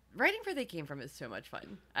 like, writing for They Came From is so much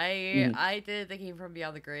fun. I did They Came From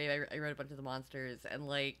Beyond the Grave. I wrote a bunch of the monsters, and,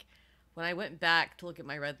 like, when I went back to look at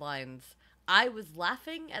my red lines, I was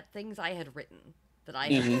laughing at things I had written that I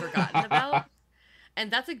had forgotten about. And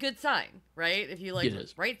that's a good sign, right? If you, like,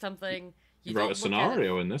 write something... You wrote a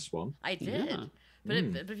scenario in this one. I did. Yeah.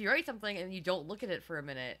 But if you write something and you don't look at it for a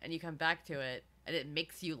minute and you come back to it and it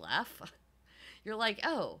makes you laugh, you're like,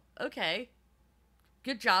 oh, okay.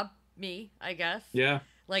 Good job, me, I guess. Yeah.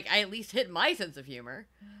 Like, I at least hit my sense of humor.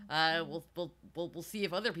 We'll see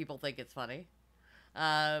if other people think it's funny.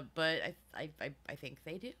 But I think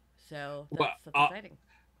they do. So that's exciting.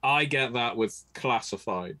 I get that with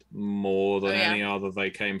Classified more than any other They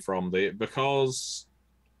Came From. Because...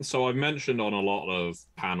 So I've mentioned on a lot of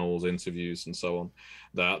panels, interviews, and so on,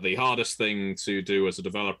 that the hardest thing to do as a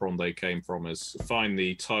developer on They Came From is find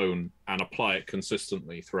the tone and apply it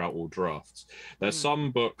consistently throughout all drafts. There's some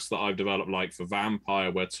books that I've developed, like for Vampire,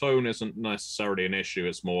 where tone isn't necessarily an issue.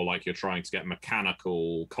 It's more like you're trying to get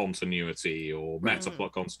mechanical continuity or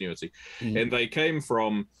metaplot continuity. In They Came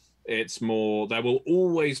From, it's more, there will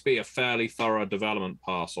always be a fairly thorough development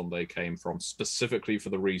pass on They Came From, specifically for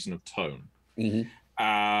the reason of tone.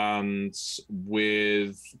 And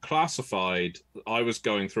with Classified, I was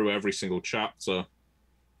going through every single chapter,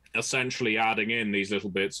 essentially adding in these little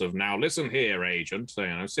bits of, now listen here, agent,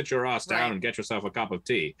 sit your ass down and get yourself a cup of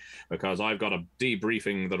tea, because I've got a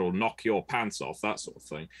debriefing that'll knock your pants off, that sort of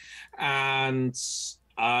thing. And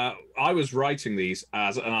I was writing these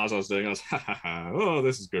as I was doing, I was, oh,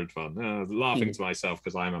 this is good fun, laughing to myself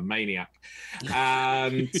because I'm a maniac.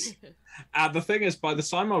 And the thing is, by the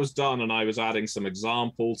time I was done and I was adding some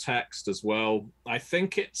example text as well, I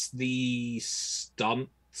think it's the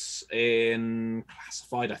stunts in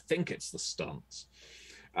Classified, I think it's the stunts,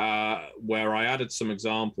 where I added some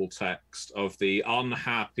example text of the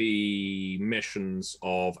unhappy missions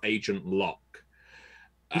of Agent Locke.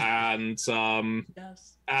 And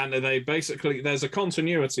and they basically, there's a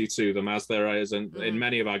continuity to them, as there is in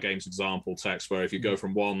many of our games example text, where if you go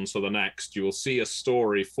from one to the next, you will see a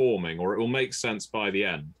story forming, or it will make sense by the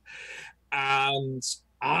end. And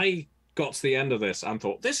I got to the end of this and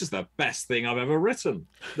thought, this is the best thing I've ever written.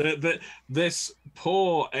 This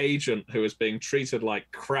poor agent who is being treated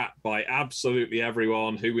like crap by absolutely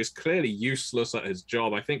everyone, who is clearly useless at his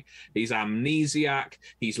job. I think he's amnesiac.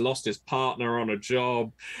 He's lost his partner on a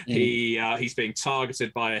job. He's being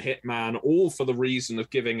targeted by a hitman, all for the reason of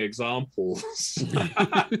giving examples.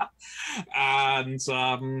 And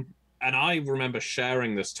I remember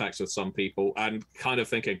sharing this text with some people and kind of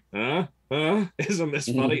thinking, isn't this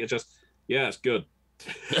funny? It's just, yeah, it's good.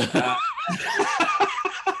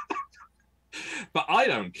 But I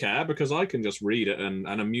don't care, because I can just read it and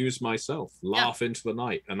amuse myself, laugh into the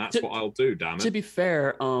night, and that's what I'll do, damn it. To be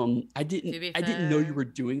fair, I didn't know you were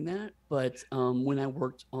doing that, but when I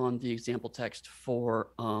worked on the example text for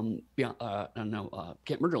Camp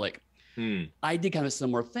Murder Lake, I did kind of a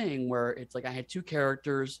similar thing where it's like I had two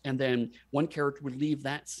characters, and then one character would leave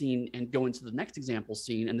that scene and go into the next example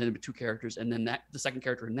scene, and then it'd be two characters, and then the second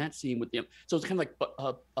character in that scene with them. So it's kind of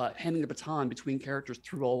like handing the baton between characters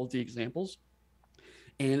through all of the examples.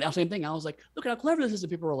 And the same thing, I was like, look at how clever this is,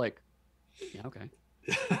 and people were like, yeah, okay.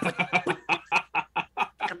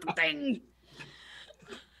 Thing.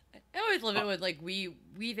 I always love it when, like, we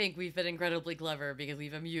think we've been incredibly clever because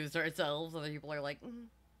we've amused ourselves, and other people are like,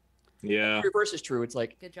 Yeah. The reverse is true. It's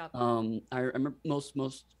like, good job. I remember most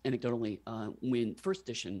anecdotally, when first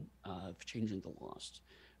edition of Changing the Lost,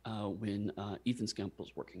 when Ethan Skemp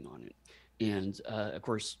was working on it, and of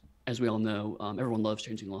course, as we all know, everyone loves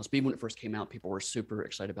Changing the Lost. But even when it first came out, people were super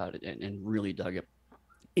excited about it and really dug it.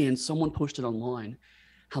 And someone posted online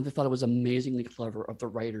how they thought it was amazingly clever of the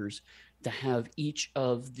writers to have each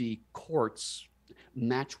of the courts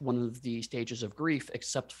match one of the stages of grief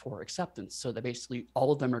except for acceptance. So that basically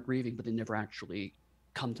all of them are grieving, but they never actually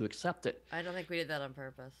come to accept it. I don't think we did that on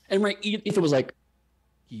purpose. And Ethan was like,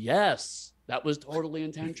 yes, that was totally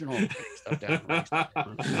intentional. Stuff down.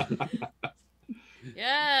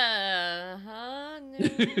 Yeah.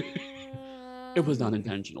 It was not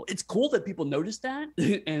intentional. It's cool that people noticed that,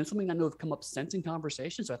 and it's something I know have come up since in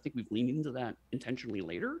conversation. So I think we've leaned into that intentionally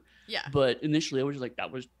later. Yeah. But initially, I was just like,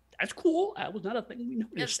 that's cool. That was not a thing we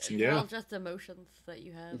noticed. It's all just emotions that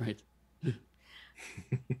you have. Right.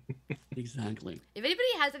 Exactly. If anybody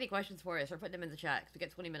has any questions for us, we're putting them in the chat because we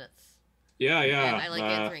get 20 minutes. Yeah. And I like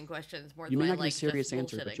answering questions more you than may I not like get a serious just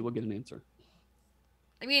answer, but you will get an answer.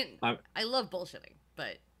 I mean, I love bullshitting.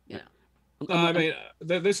 but you know. I mean,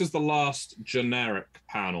 this is the last generic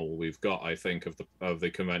panel we've got, I think, of the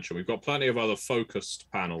convention. We've got plenty of other focused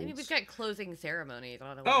panels. I mean, we've got closing ceremonies.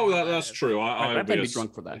 I don't know Oh, what that's true. I might be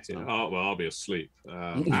drunk for that. So. Oh, well, I'll be asleep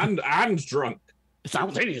and drunk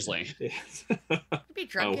simultaneously. I'd be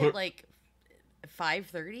drunk at like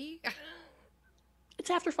 5:30. It's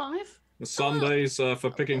after 5. Sundays for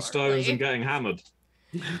picking stones and getting hammered.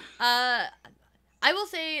 I will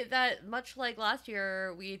say that much like last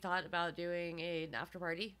year, we thought about doing an after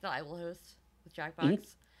party that I will host with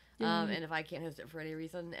Jackbox. And if I can't host it for any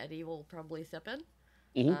reason, Eddy will probably step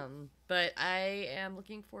in. But I am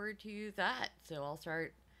looking forward to that. So I'll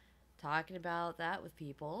start talking about that with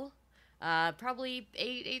people. Probably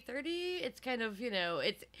 8:30. It's kind of,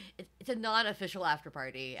 it's a non-official after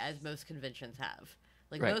party, as most conventions have.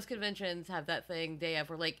 Like, most conventions have that thing day of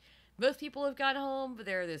where, like, most people have gone home, but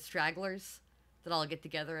there are the stragglers that all get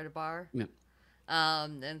together at a bar. Yeah.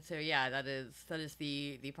 And so, yeah, that is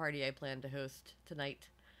the party I plan to host tonight.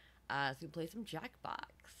 So we play some Jackbox.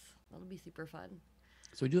 That'll be super fun.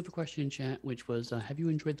 So we do have a question in chat, which was, have you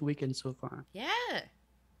enjoyed the weekend so far? Yeah.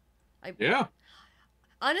 Yeah.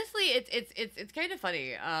 Honestly, it's kind of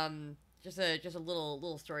funny. Just a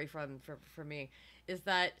little story from me is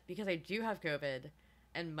that because I do have COVID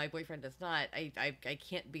and my boyfriend does not, I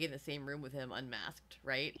can't be in the same room with him unmasked,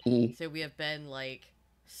 right? So we have been like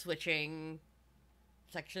switching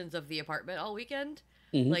sections of the apartment all weekend.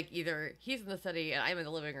 Like either he's in the study and I'm in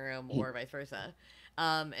the living room, or vice versa.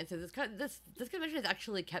 And so this convention has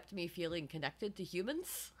actually kept me feeling connected to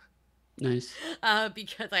humans. Nice.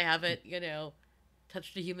 Because I haven't,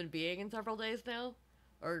 touched a human being in several days now,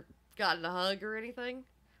 or gotten a hug or anything,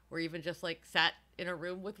 or even just like sat in a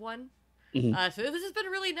room with one. So this has been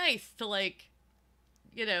really nice to like,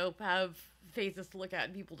 have faces to look at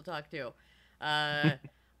and people to talk to.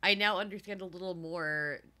 I now understand a little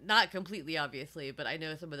more, not completely obviously, but I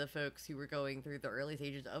know some of the folks who were going through the early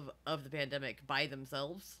stages of the pandemic by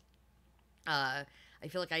themselves. I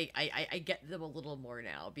feel like I get them a little more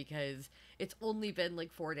now, because it's only been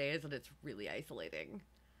like 4 days and it's really isolating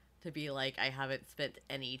to be like, I haven't spent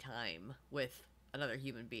any time with another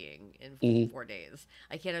human being in 4 days.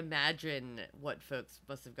 I can't imagine what folks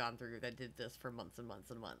must have gone through that did this for months and months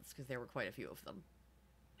and months, because there were quite a few of them.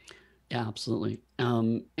 Yeah, absolutely.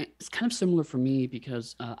 It's kind of similar for me,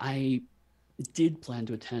 because I did plan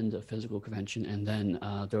to attend a physical convention, and then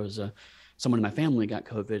there was someone in my family got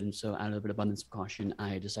COVID, and so out of an abundance of caution,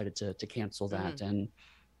 I decided to cancel that. And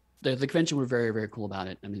the convention were very, very cool about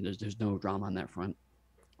it. I mean, there's no drama on that front.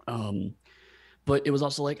 But it was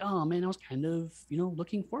also like, oh man, I was kind of,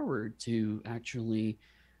 looking forward to actually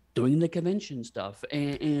doing the convention stuff.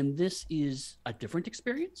 And this is a different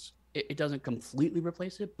experience. It doesn't completely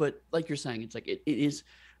replace it, but like you're saying, it's like it is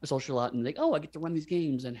a social lot, and like, oh, I get to run these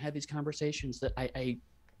games and have these conversations that I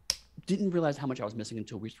didn't realize how much I was missing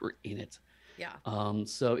until we were in it. Yeah.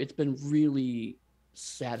 So it's been really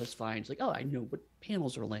satisfying. It's like, oh, I know what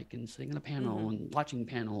panels are like, and sitting on a panel and watching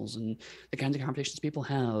panels and the kinds of conversations people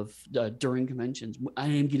have during conventions. I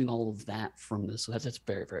am getting all of that from this, so that's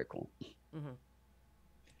very, very cool.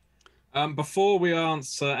 Before we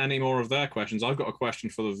answer any more of their questions, I've got a question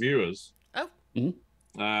for the viewers. Oh.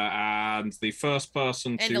 And the first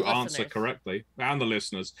person to answer correctly, and the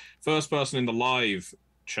listeners, first person in the live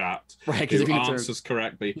chat who answers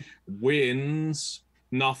correctly wins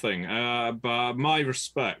nothing, but my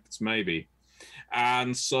respect, maybe.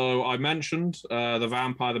 And so I mentioned the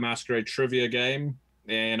Vampire the Masquerade trivia game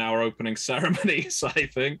in our opening ceremonies, I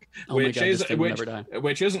think, which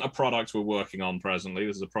isn't a product we're working on presently.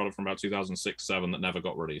 This is a product from about 2006-07 that never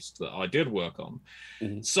got released, that I did work on.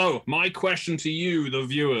 So my question to you, the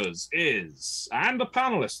viewers, is, and the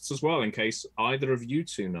panelists as well, in case either of you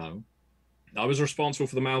two know, I was responsible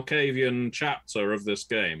for the Malkavian chapter of this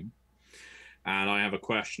game, and I have a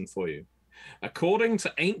question for you. According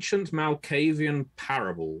to ancient Malkavian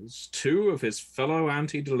parables, 2 of his fellow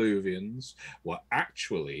antediluvians were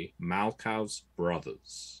actually Malkav's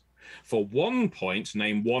brothers. For 1 point,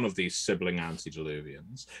 name one of these sibling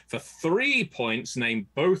antediluvians. For 3 points, name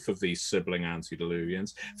both of these sibling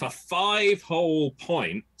antediluvians. For 5 whole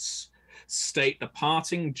points, state the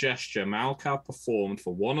parting gesture Malkav performed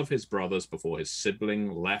for one of his brothers before his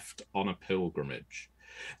sibling left on a pilgrimage.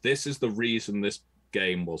 This is the reason this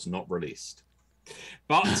game was not released.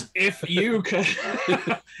 But if you can,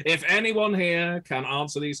 if anyone here can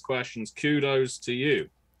answer these questions, kudos to you.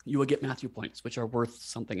 You will get Matthew points, which are worth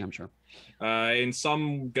something, I'm sure. In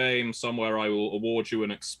some game somewhere, I will award you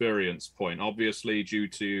an experience point. Obviously, due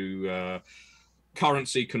to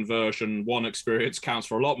currency conversion, 1 experience counts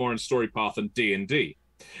for a lot more in Story Path than D&D.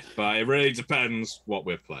 But it really depends what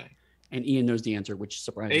we're playing. And Ian knows the answer, which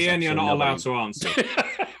surprises Ian, you're not allowed to answer.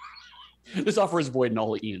 This offer is void and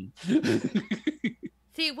all Ian.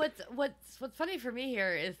 See, what's funny for me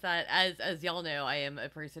here is that as y'all know, I am a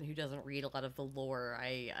person who doesn't read a lot of the lore.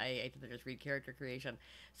 I tend to just read character creation.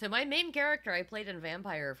 So my main character I played in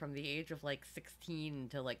Vampire from the age of like 16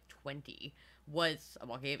 to like 20 was a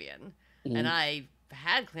Malkavian. Mm-hmm. And I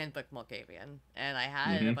had Clan Book Malkavian, and I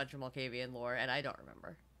had a bunch of Malkavian lore, and I don't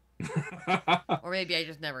remember. Or maybe I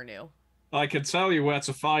just never knew. I can tell you where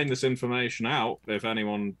to find this information out if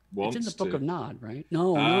anyone wants to. It's in the Book of Nod, right?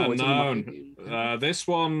 No. This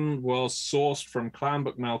one was sourced from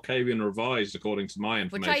Clanbook Malkavian Revised, according to my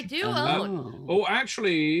information. Which I do own.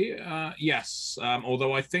 Actually, yes.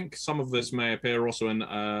 Although I think some of this may appear also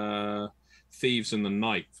in Thieves in the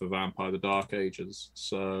Night for Vampire the Dark Ages.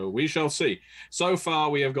 So we shall see. So far,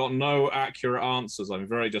 we have got no accurate answers. I'm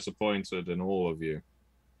very disappointed in all of you.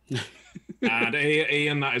 And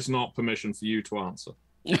Ian, that is not permission for you to answer.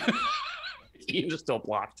 Ian just still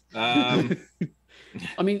blocked. I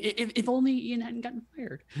mean, if only Ian hadn't gotten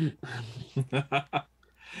fired.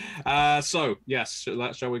 So yes,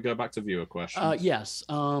 shall we go back to viewer questions? Yes.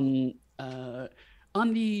 On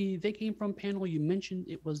the They Came From panel, you mentioned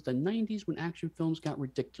it was the 90s when action films got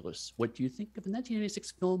ridiculous. What do you think of the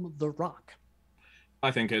 1996 film The Rock? I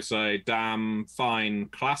think it's a damn fine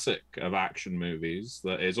classic of action movies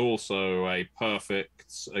that is also a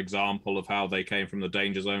perfect example of how They Came From the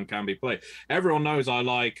Danger Zone can be played. Everyone knows I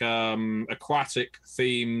like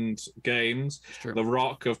aquatic-themed games. The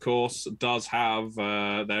Rock, of course, does have,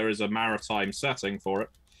 there is a maritime setting for it.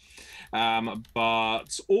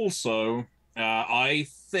 But also, I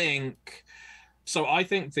think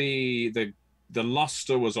the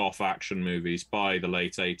luster was off action movies by the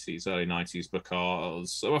late 80s, early 90s,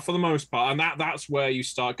 because for the most part, and that's where you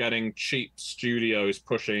start getting cheap studios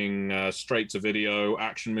pushing straight-to-video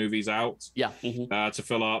action movies out to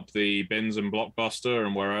fill up the bins in Blockbuster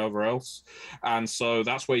and wherever else. And so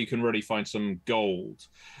that's where you can really find some gold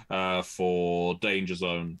for Danger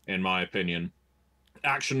Zone, in my opinion.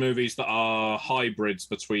 Action movies that are hybrids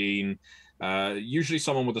between usually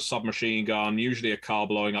someone with a submachine gun, usually a car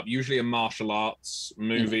blowing up, usually a martial arts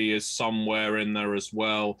movie is somewhere in there as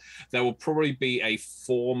well. There will probably be a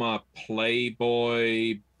former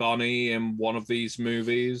Playboy bunny in one of these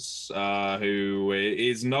movies who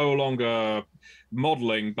is no longer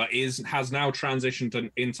modeling, but has now transitioned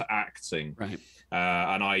into acting. Right.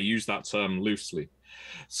 And I use that term loosely.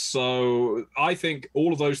 So I think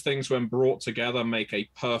all of those things, when brought together, make a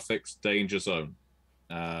perfect Danger Zone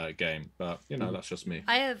game. But that's just me.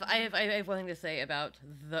 I have one thing to say about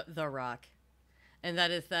the Rock, and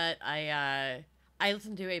that is that I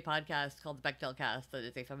listen to a podcast called the Bechdel Cast that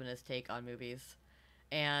is a feminist take on movies,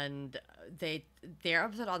 and their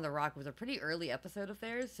episode on the Rock was a pretty early episode of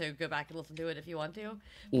theirs, so go back and listen to it if you want to.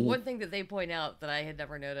 But one thing that they point out that I had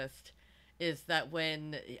never noticed is that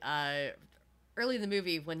when early in the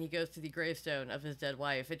movie, when he goes to the gravestone of his dead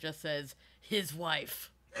wife, it just says his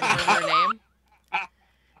wife over her name.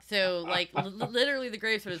 So, like, literally the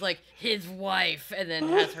gravestone is like, his wife, and then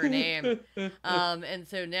has her name. And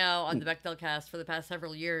so now on the Bechdel Cast for the past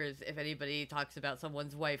several years, if anybody talks about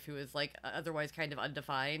someone's wife who is, like, otherwise kind of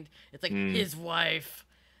undefined, it's like, his wife.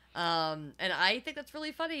 And I think that's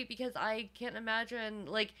really funny because I can't imagine,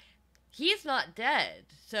 like, he's not dead.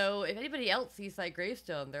 So if anybody else sees that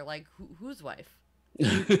gravestone, they're like, whose wife?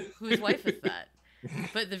 Whose wife is that?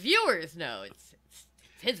 But the viewers know it's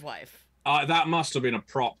his wife. That must have been a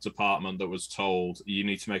prop department that was told you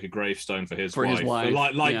need to make a gravestone for his wife.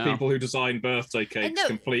 Like people who design birthday cakes,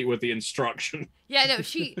 complete with the instruction. Yeah, no,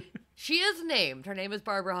 she is named. Her name is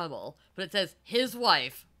Barbara Hummel, but it says his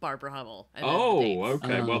wife, Barbara Hummel.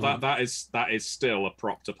 Okay. Well, that is still a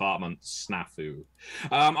prop department snafu.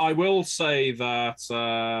 I will say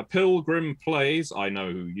that Pilgrim Plays, I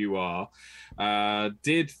know who you are,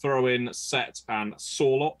 did throw in Set and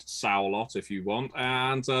Saulot if you want,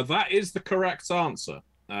 and that is the correct answer.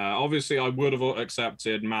 Obviously, I would have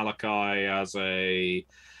accepted Malachi as a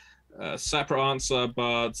separate answer,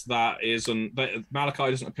 but Malachi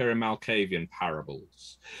doesn't appear in Malkavian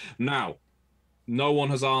Parables. Now, no one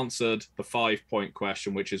has answered the 5-point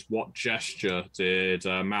question, which is what gesture did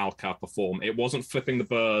Malka perform? It wasn't flipping the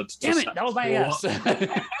bird. Damn it, that was my ass.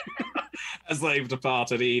 As they've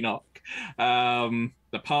departed Enoch.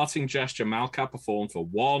 The parting gesture Malka performed for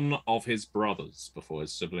one of his brothers before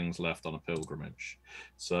his siblings left on a pilgrimage.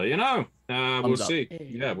 So, we'll see.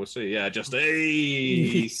 Hey. Yeah, we'll see. Yeah, just,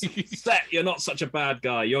 hey, Set, you're not such a bad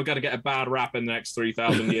guy. You're going to get a bad rap in the next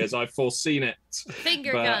 3,000 years. I've foreseen it.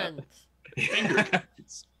 Finger guns.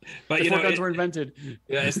 But Before guns were invented.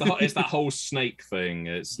 Yeah, it's that whole snake thing.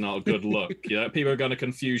 It's not a good look. People are going to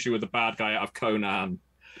confuse you with the bad guy out of Conan.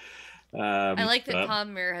 I like that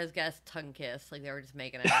Tom Mayer has guessed tongue kiss, like they were just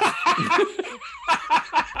making it.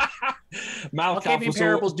 Malkavian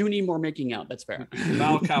parables do need more making out. That's fair.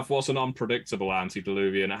 Malkav was an unpredictable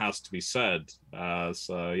antediluvian, it has to be said.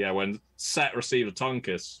 So yeah, when Set received a tongue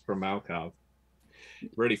kiss from Malkav,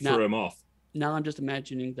 really threw him off. Now I'm just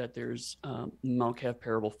imagining that there's Malkav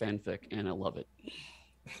parable fanfic, and I love it.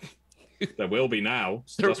 There will be now.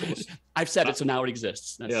 So I've said it, so now it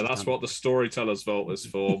exists. That's what the Storyteller's Vault is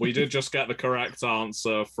for. We did just get the correct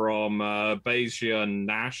answer from Bezier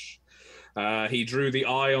Nash. He drew the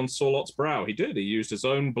eye on Sorlot's brow. He did. He used his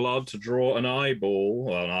own blood to draw an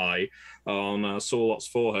eye on Sorlot's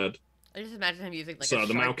forehead. I just imagine him using like so a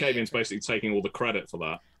the Malkavian's basically taking all the credit for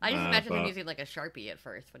that. I just imagine him using like a Sharpie at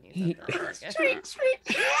first when you said that.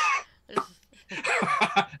 Sweet.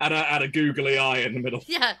 Add a googly eye in the middle.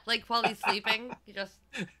 Yeah, like while he's sleeping, he just.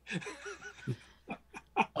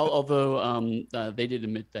 Although they did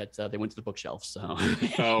admit that they went to the bookshelf, so.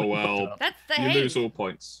 Oh well. That's the you lose all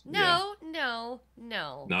points. No. No.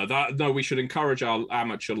 We should encourage our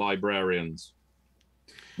amateur librarians.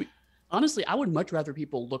 Honestly, I would much rather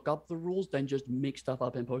people look up the rules than just make stuff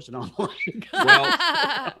up and post it online.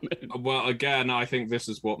 Well, again, I think this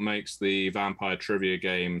is what makes the Vampire Trivia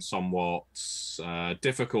game somewhat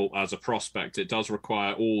difficult as a prospect. It does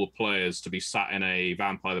require all the players to be sat in a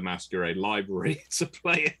Vampire the Masquerade library to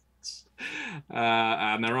play it.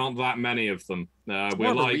 And there aren't that many of them. It's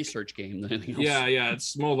more of a research game than anything else. Yeah,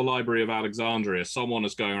 it's more the Library of Alexandria. Someone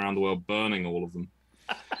is going around the world burning all of them.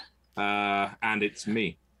 And it's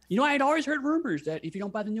me. You know, I had always heard rumors that if you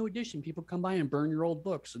don't buy the new edition, people come by and burn your old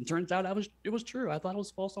books. And turns out it was true. I thought it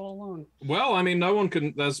was false all along. Well, I mean,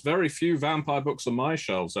 there's very few vampire books on my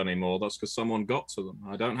shelves anymore. That's because someone got to them.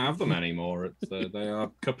 I don't have them anymore. They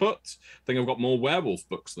are kaput. I think I've got more werewolf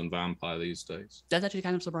books than vampire these days. That's actually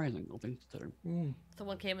kind of surprising, all things considered.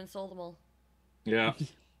 Someone came and sold them all. Yeah.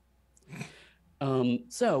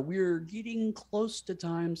 So we're getting close to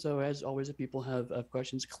time. So as always, if people have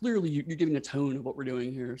questions, clearly you're giving a tone of what we're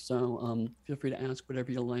doing here. So feel free to ask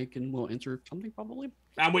whatever you like, and we'll answer something probably.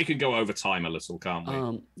 And we can go over time a little, can't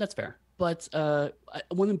we? That's fair. But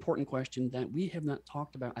one important question that we have not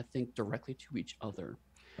talked about, I think, directly to each other,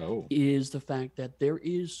 is the fact that there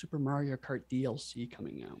is Super Mario Kart DLC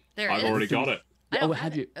coming out. I've already got it.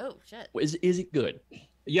 Have you? Oh shit! Is it good?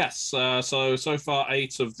 Yes, so far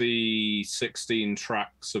 8 of the 16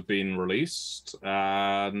 tracks have been released,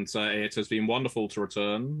 and it has been wonderful to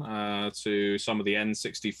return to some of the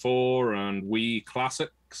N64 and Wii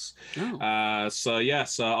classics. So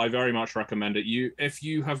yes, I very much recommend it. If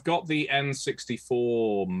you have got the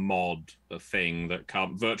N64 mod thing that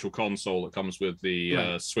virtual console that comes with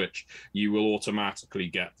the Switch, you will automatically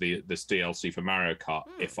get this DLC for Mario Kart,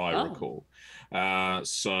 if I recall.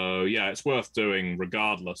 So yeah, it's worth doing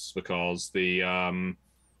regardless, because the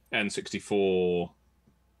N64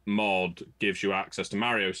 mod gives you access to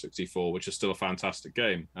Mario 64, which is still a fantastic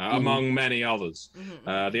game, among many others.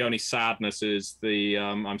 The only sadness is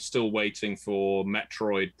I'm still waiting for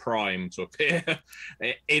Metroid Prime to appear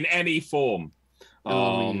in any form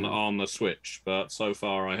on the Switch, but so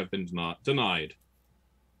far I have been denied.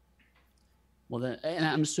 Well, and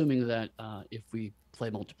I'm assuming that if we play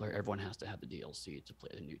multiplayer, everyone has to have the DLC to play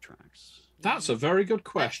the new tracks. That's a very good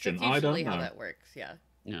question. That's I don't know how that works. Yeah.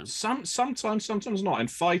 Sometimes not. In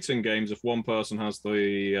fighting games, if one person has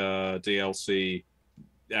the DLC,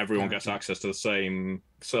 everyone gets access to the same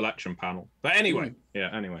selection panel. But anyway,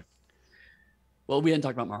 anyway. Well, we didn't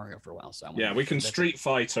talk about Mario for a while, so we can Street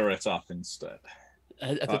Fighter it up instead.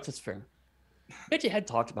 I think that's fair. We actually had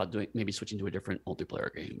talked about maybe switching to a different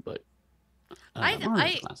multiplayer game, but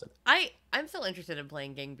I'm still interested in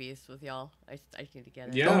playing Gang Beasts with y'all. I need to get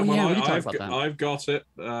it. Yeah, we can talk about that. I've got it.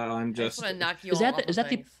 I'm just. I want to knock you all off of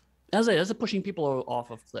things. That's a pushing people off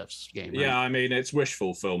of cliffs game. Right? Yeah, I mean it's wish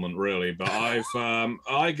fulfillment really, but I've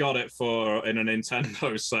I got it in a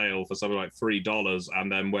Nintendo sale for something like $3,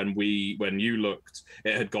 and then when you looked,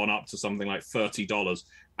 it had gone up to something like $30,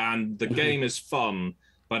 and the game is fun,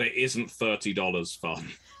 but it isn't $30 fun.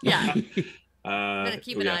 Yeah. Gotta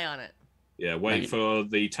keep an eye on it. Yeah, wait for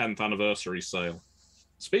the 10th anniversary sale.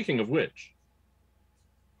 Speaking of which,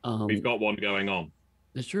 we've got one going on.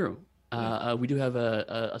 It's true. We do have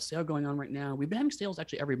a sale going on right now. We've been having sales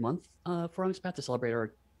actually every month for Onyx Path to celebrate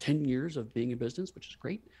our 10 years of being in business, which is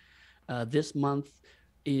great. This month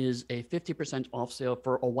is a 50% off sale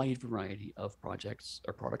for a wide variety of projects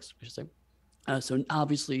or products, I should say. So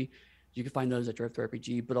obviously, You can find those at Drive Through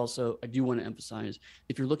RPG. But also, I do want to emphasize,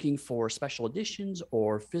 if you're looking for special editions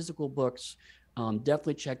or physical books,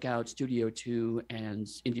 definitely check out Studio 2 and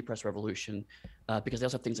Indie Press Revolution, because they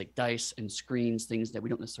also have things like dice and screens, things that we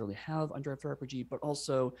don't necessarily have on Drive Through RPG, but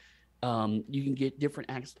also you can get different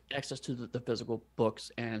access to the physical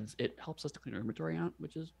books, and it helps us to clean our inventory out,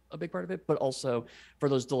 which is a big part of it. But also for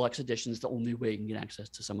those deluxe editions, the only way you can get access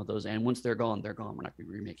to some of those, and once they're gone, they're gone. We're not going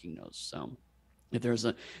to be remaking those. So if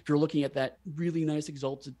you're looking at that really nice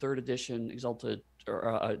Exalted 3rd edition, Exalted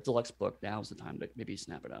or deluxe book, now's the time to maybe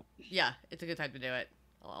snap it up. Yeah, it's a good time to do it.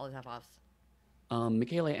 I'll always have offs.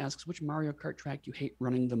 Michaela asks, which Mario Kart track you hate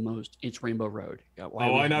running the most? It's Rainbow Road.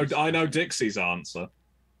 I know Dixie's answer.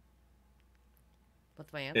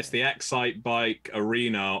 What's my answer? It's the Excite Bike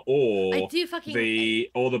Arena or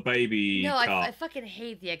the baby No, kart. I fucking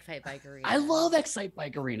hate the Excite Bike Arena. I love Excite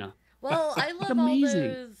Bike Arena. Well, I love all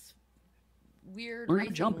those weird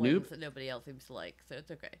racing ones that nobody else seems to like, so it's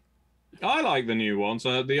okay. I like the new ones.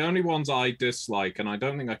 The only ones I dislike, and I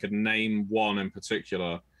don't think I could name one in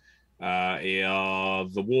particular, are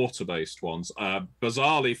the water-based ones.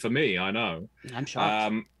 Bizarrely for me, I know. I'm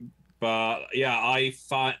shocked. But yeah, I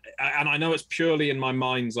find, and I know it's purely in my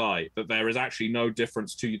mind's eye, that there is actually no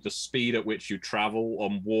difference to the speed at which you travel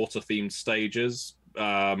on water-themed stages,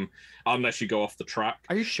 unless you go off the track.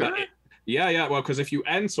 Are you sure? Yeah. Well, because if you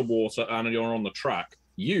enter water and you're on the track,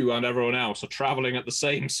 you and everyone else are traveling at the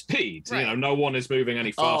same speed. Right. You know, no one is moving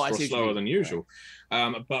any faster or slower than usual.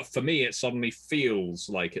 Right. But for me, it suddenly feels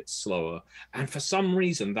like it's slower, and for some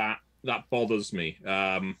reason that bothers me.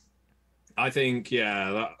 I think,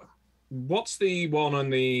 what's the one on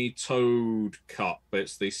the Toad Cup?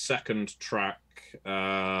 It's the second track.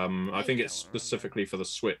 I think it's specifically for the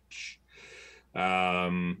Switch.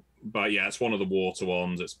 But yeah, it's one of the water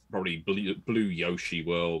ones. It's probably Blue Yoshi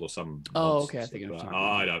World or some. Oh, okay. I think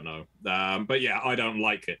I don't know. But yeah, I don't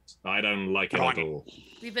like it. I don't like it at all.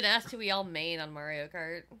 We've been asked who we all main on Mario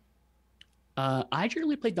Kart. I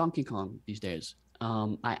generally play Donkey Kong these days.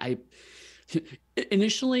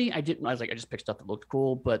 Initially, I didn't. I was like, I just picked stuff that looked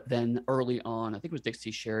cool. But then early on, I think it was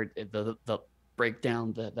Dixie shared the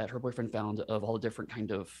breakdown that her boyfriend found of all the different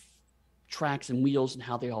kind of tracks and wheels and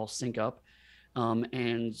how they all sync up.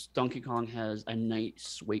 And Donkey Kong has a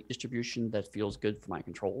nice weight distribution that feels good for my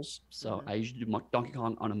controls. So I usually do Donkey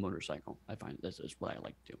Kong on a motorcycle. I find this is what I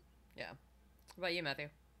like to do. Yeah. What about you, Matthew?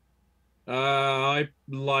 I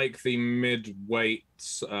like the mid-weight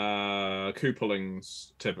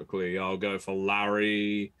Koopalings, typically. I'll go for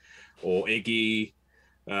Larry or Iggy.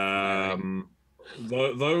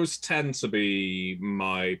 Those tend to be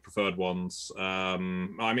my preferred ones. I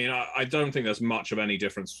mean, I don't think there's much of any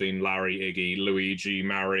difference between Larry, Iggy, Luigi,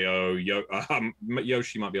 Mario.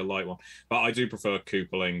 Yoshi might be a light one. But I do prefer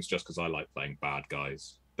Koopalings just because I like playing bad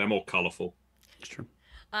guys. They're more colorful. It's true.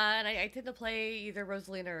 And I tend to play either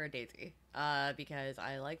Rosalina or Daisy, because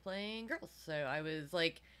I like playing girls. So I was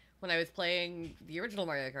like, when I was playing the original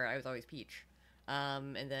Mario Kart, I was always Peach.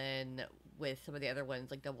 And then with some of the other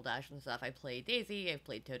ones, like Double Dash and stuff, I played Daisy, I've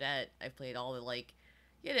played Toadette, I've played all the, like,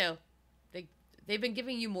 you know, they've been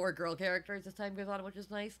giving you more girl characters as time goes on, which is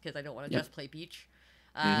nice, because I don't want to just play Peach.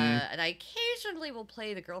 And I occasionally will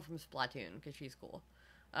play the girl from Splatoon, because she's cool.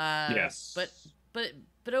 Yes.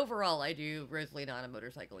 But overall, I do Rosalina on a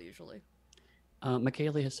motorcycle usually.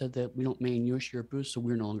 Michaela has said that we don't main Yoshi or Boost, so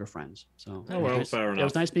we're no longer friends. So fair enough. It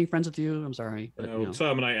was nice being friends with you. I'm sorry. But, we'll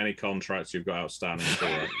terminate any contracts you've got outstanding for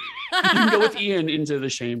it. You can go with Ian into the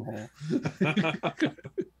shame hole.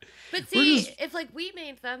 But see, if like we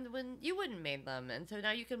made them, when you wouldn't main them, and so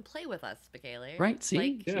now you can play with us, Michaela. Right?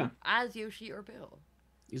 See, as Yoshi or Boo.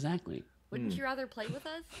 Exactly. Wouldn't you rather play with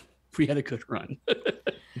us? We had a good run. All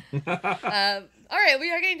right, we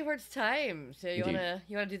are getting towards time. So you wanna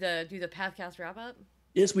do the Pathcast wrap up?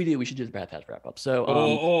 Yes, we do. We should do the Pathcast wrap up.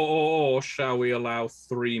 So, shall we allow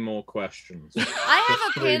 3 more questions? I have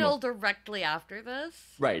a panel directly after this.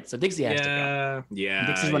 Right. So Dixie has to go. Yeah.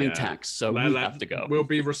 Dixie's running tax, so we have to go. We'll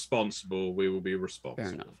be responsible. We will be responsible.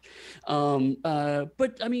 Fair enough.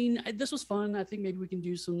 But I mean, this was fun. I think maybe we can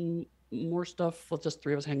do some more stuff with just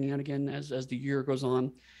 3 of us hanging out again as the year goes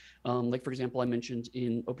on. Like, for example, I mentioned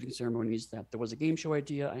in opening ceremonies that there was a game show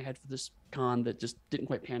idea I had for this con that just didn't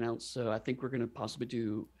quite pan out. So I think we're going to possibly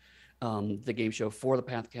do the game show for the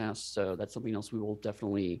Pathcast. So that's something else we will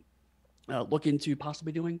definitely look into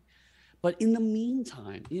possibly doing. But in the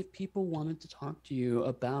meantime, if people wanted to talk to you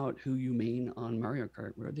about who you main on Mario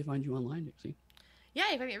Kart, where would they find you online, Dixie?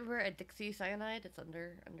 Yeah, you find me everywhere at Dixie Cyanide. It's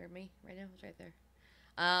under me right now. It's right there.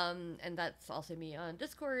 And that's also me on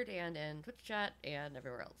Discord and in Twitch chat and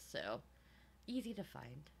everywhere else. So easy to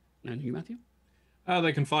find. And you, Matthew?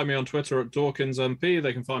 They can find me on Twitter at DawkinsMP.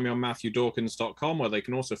 They can find me on MatthewDawkins.com, where they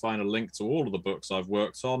can also find a link to all of the books I've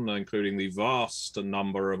worked on, including the vast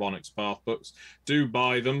number of Onyx Path books. Do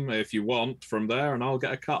buy them if you want from there, and I'll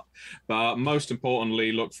get a cut. But most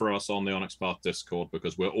importantly, look for us on the Onyx Path Discord,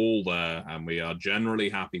 because we're all there, and we are generally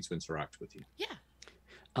happy to interact with you. Yeah.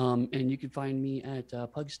 And you can find me at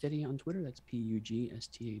Pugsteady on Twitter. That's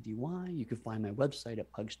PUGSTADY. You can find my website at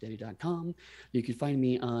pugsteady.com. You can find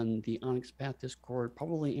me on the Onyx Path Discord,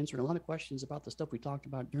 probably answering a lot of questions about the stuff we talked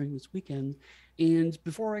about during this weekend. And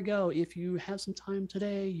before I go, if you have some time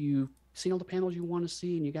today, you've seen all the panels you want to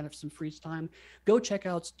see, and you got some free time, go check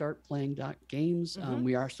out startplaying.games.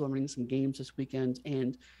 We are still running some games this weekend,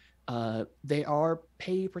 and they are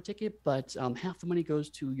pay per ticket, but half the money goes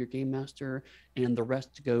to your game master and the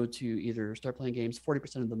rest go to either Start Playing Games.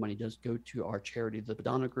 40% of the money does go to our charity, the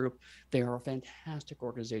Badana Group. They are a fantastic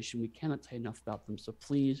organization. We cannot say enough about them, so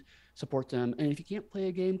please support them. And if you can't play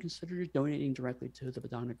a game, consider donating directly to the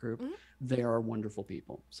Badana Group. They are wonderful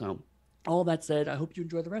people. So all that said, I hope you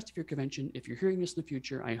enjoy the rest of your convention. If you're hearing this in the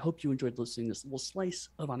future, I hope you enjoyed listening to this little slice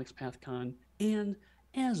of Onyx Path Con. And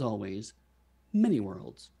as always, many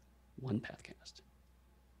worlds, one Pathcast.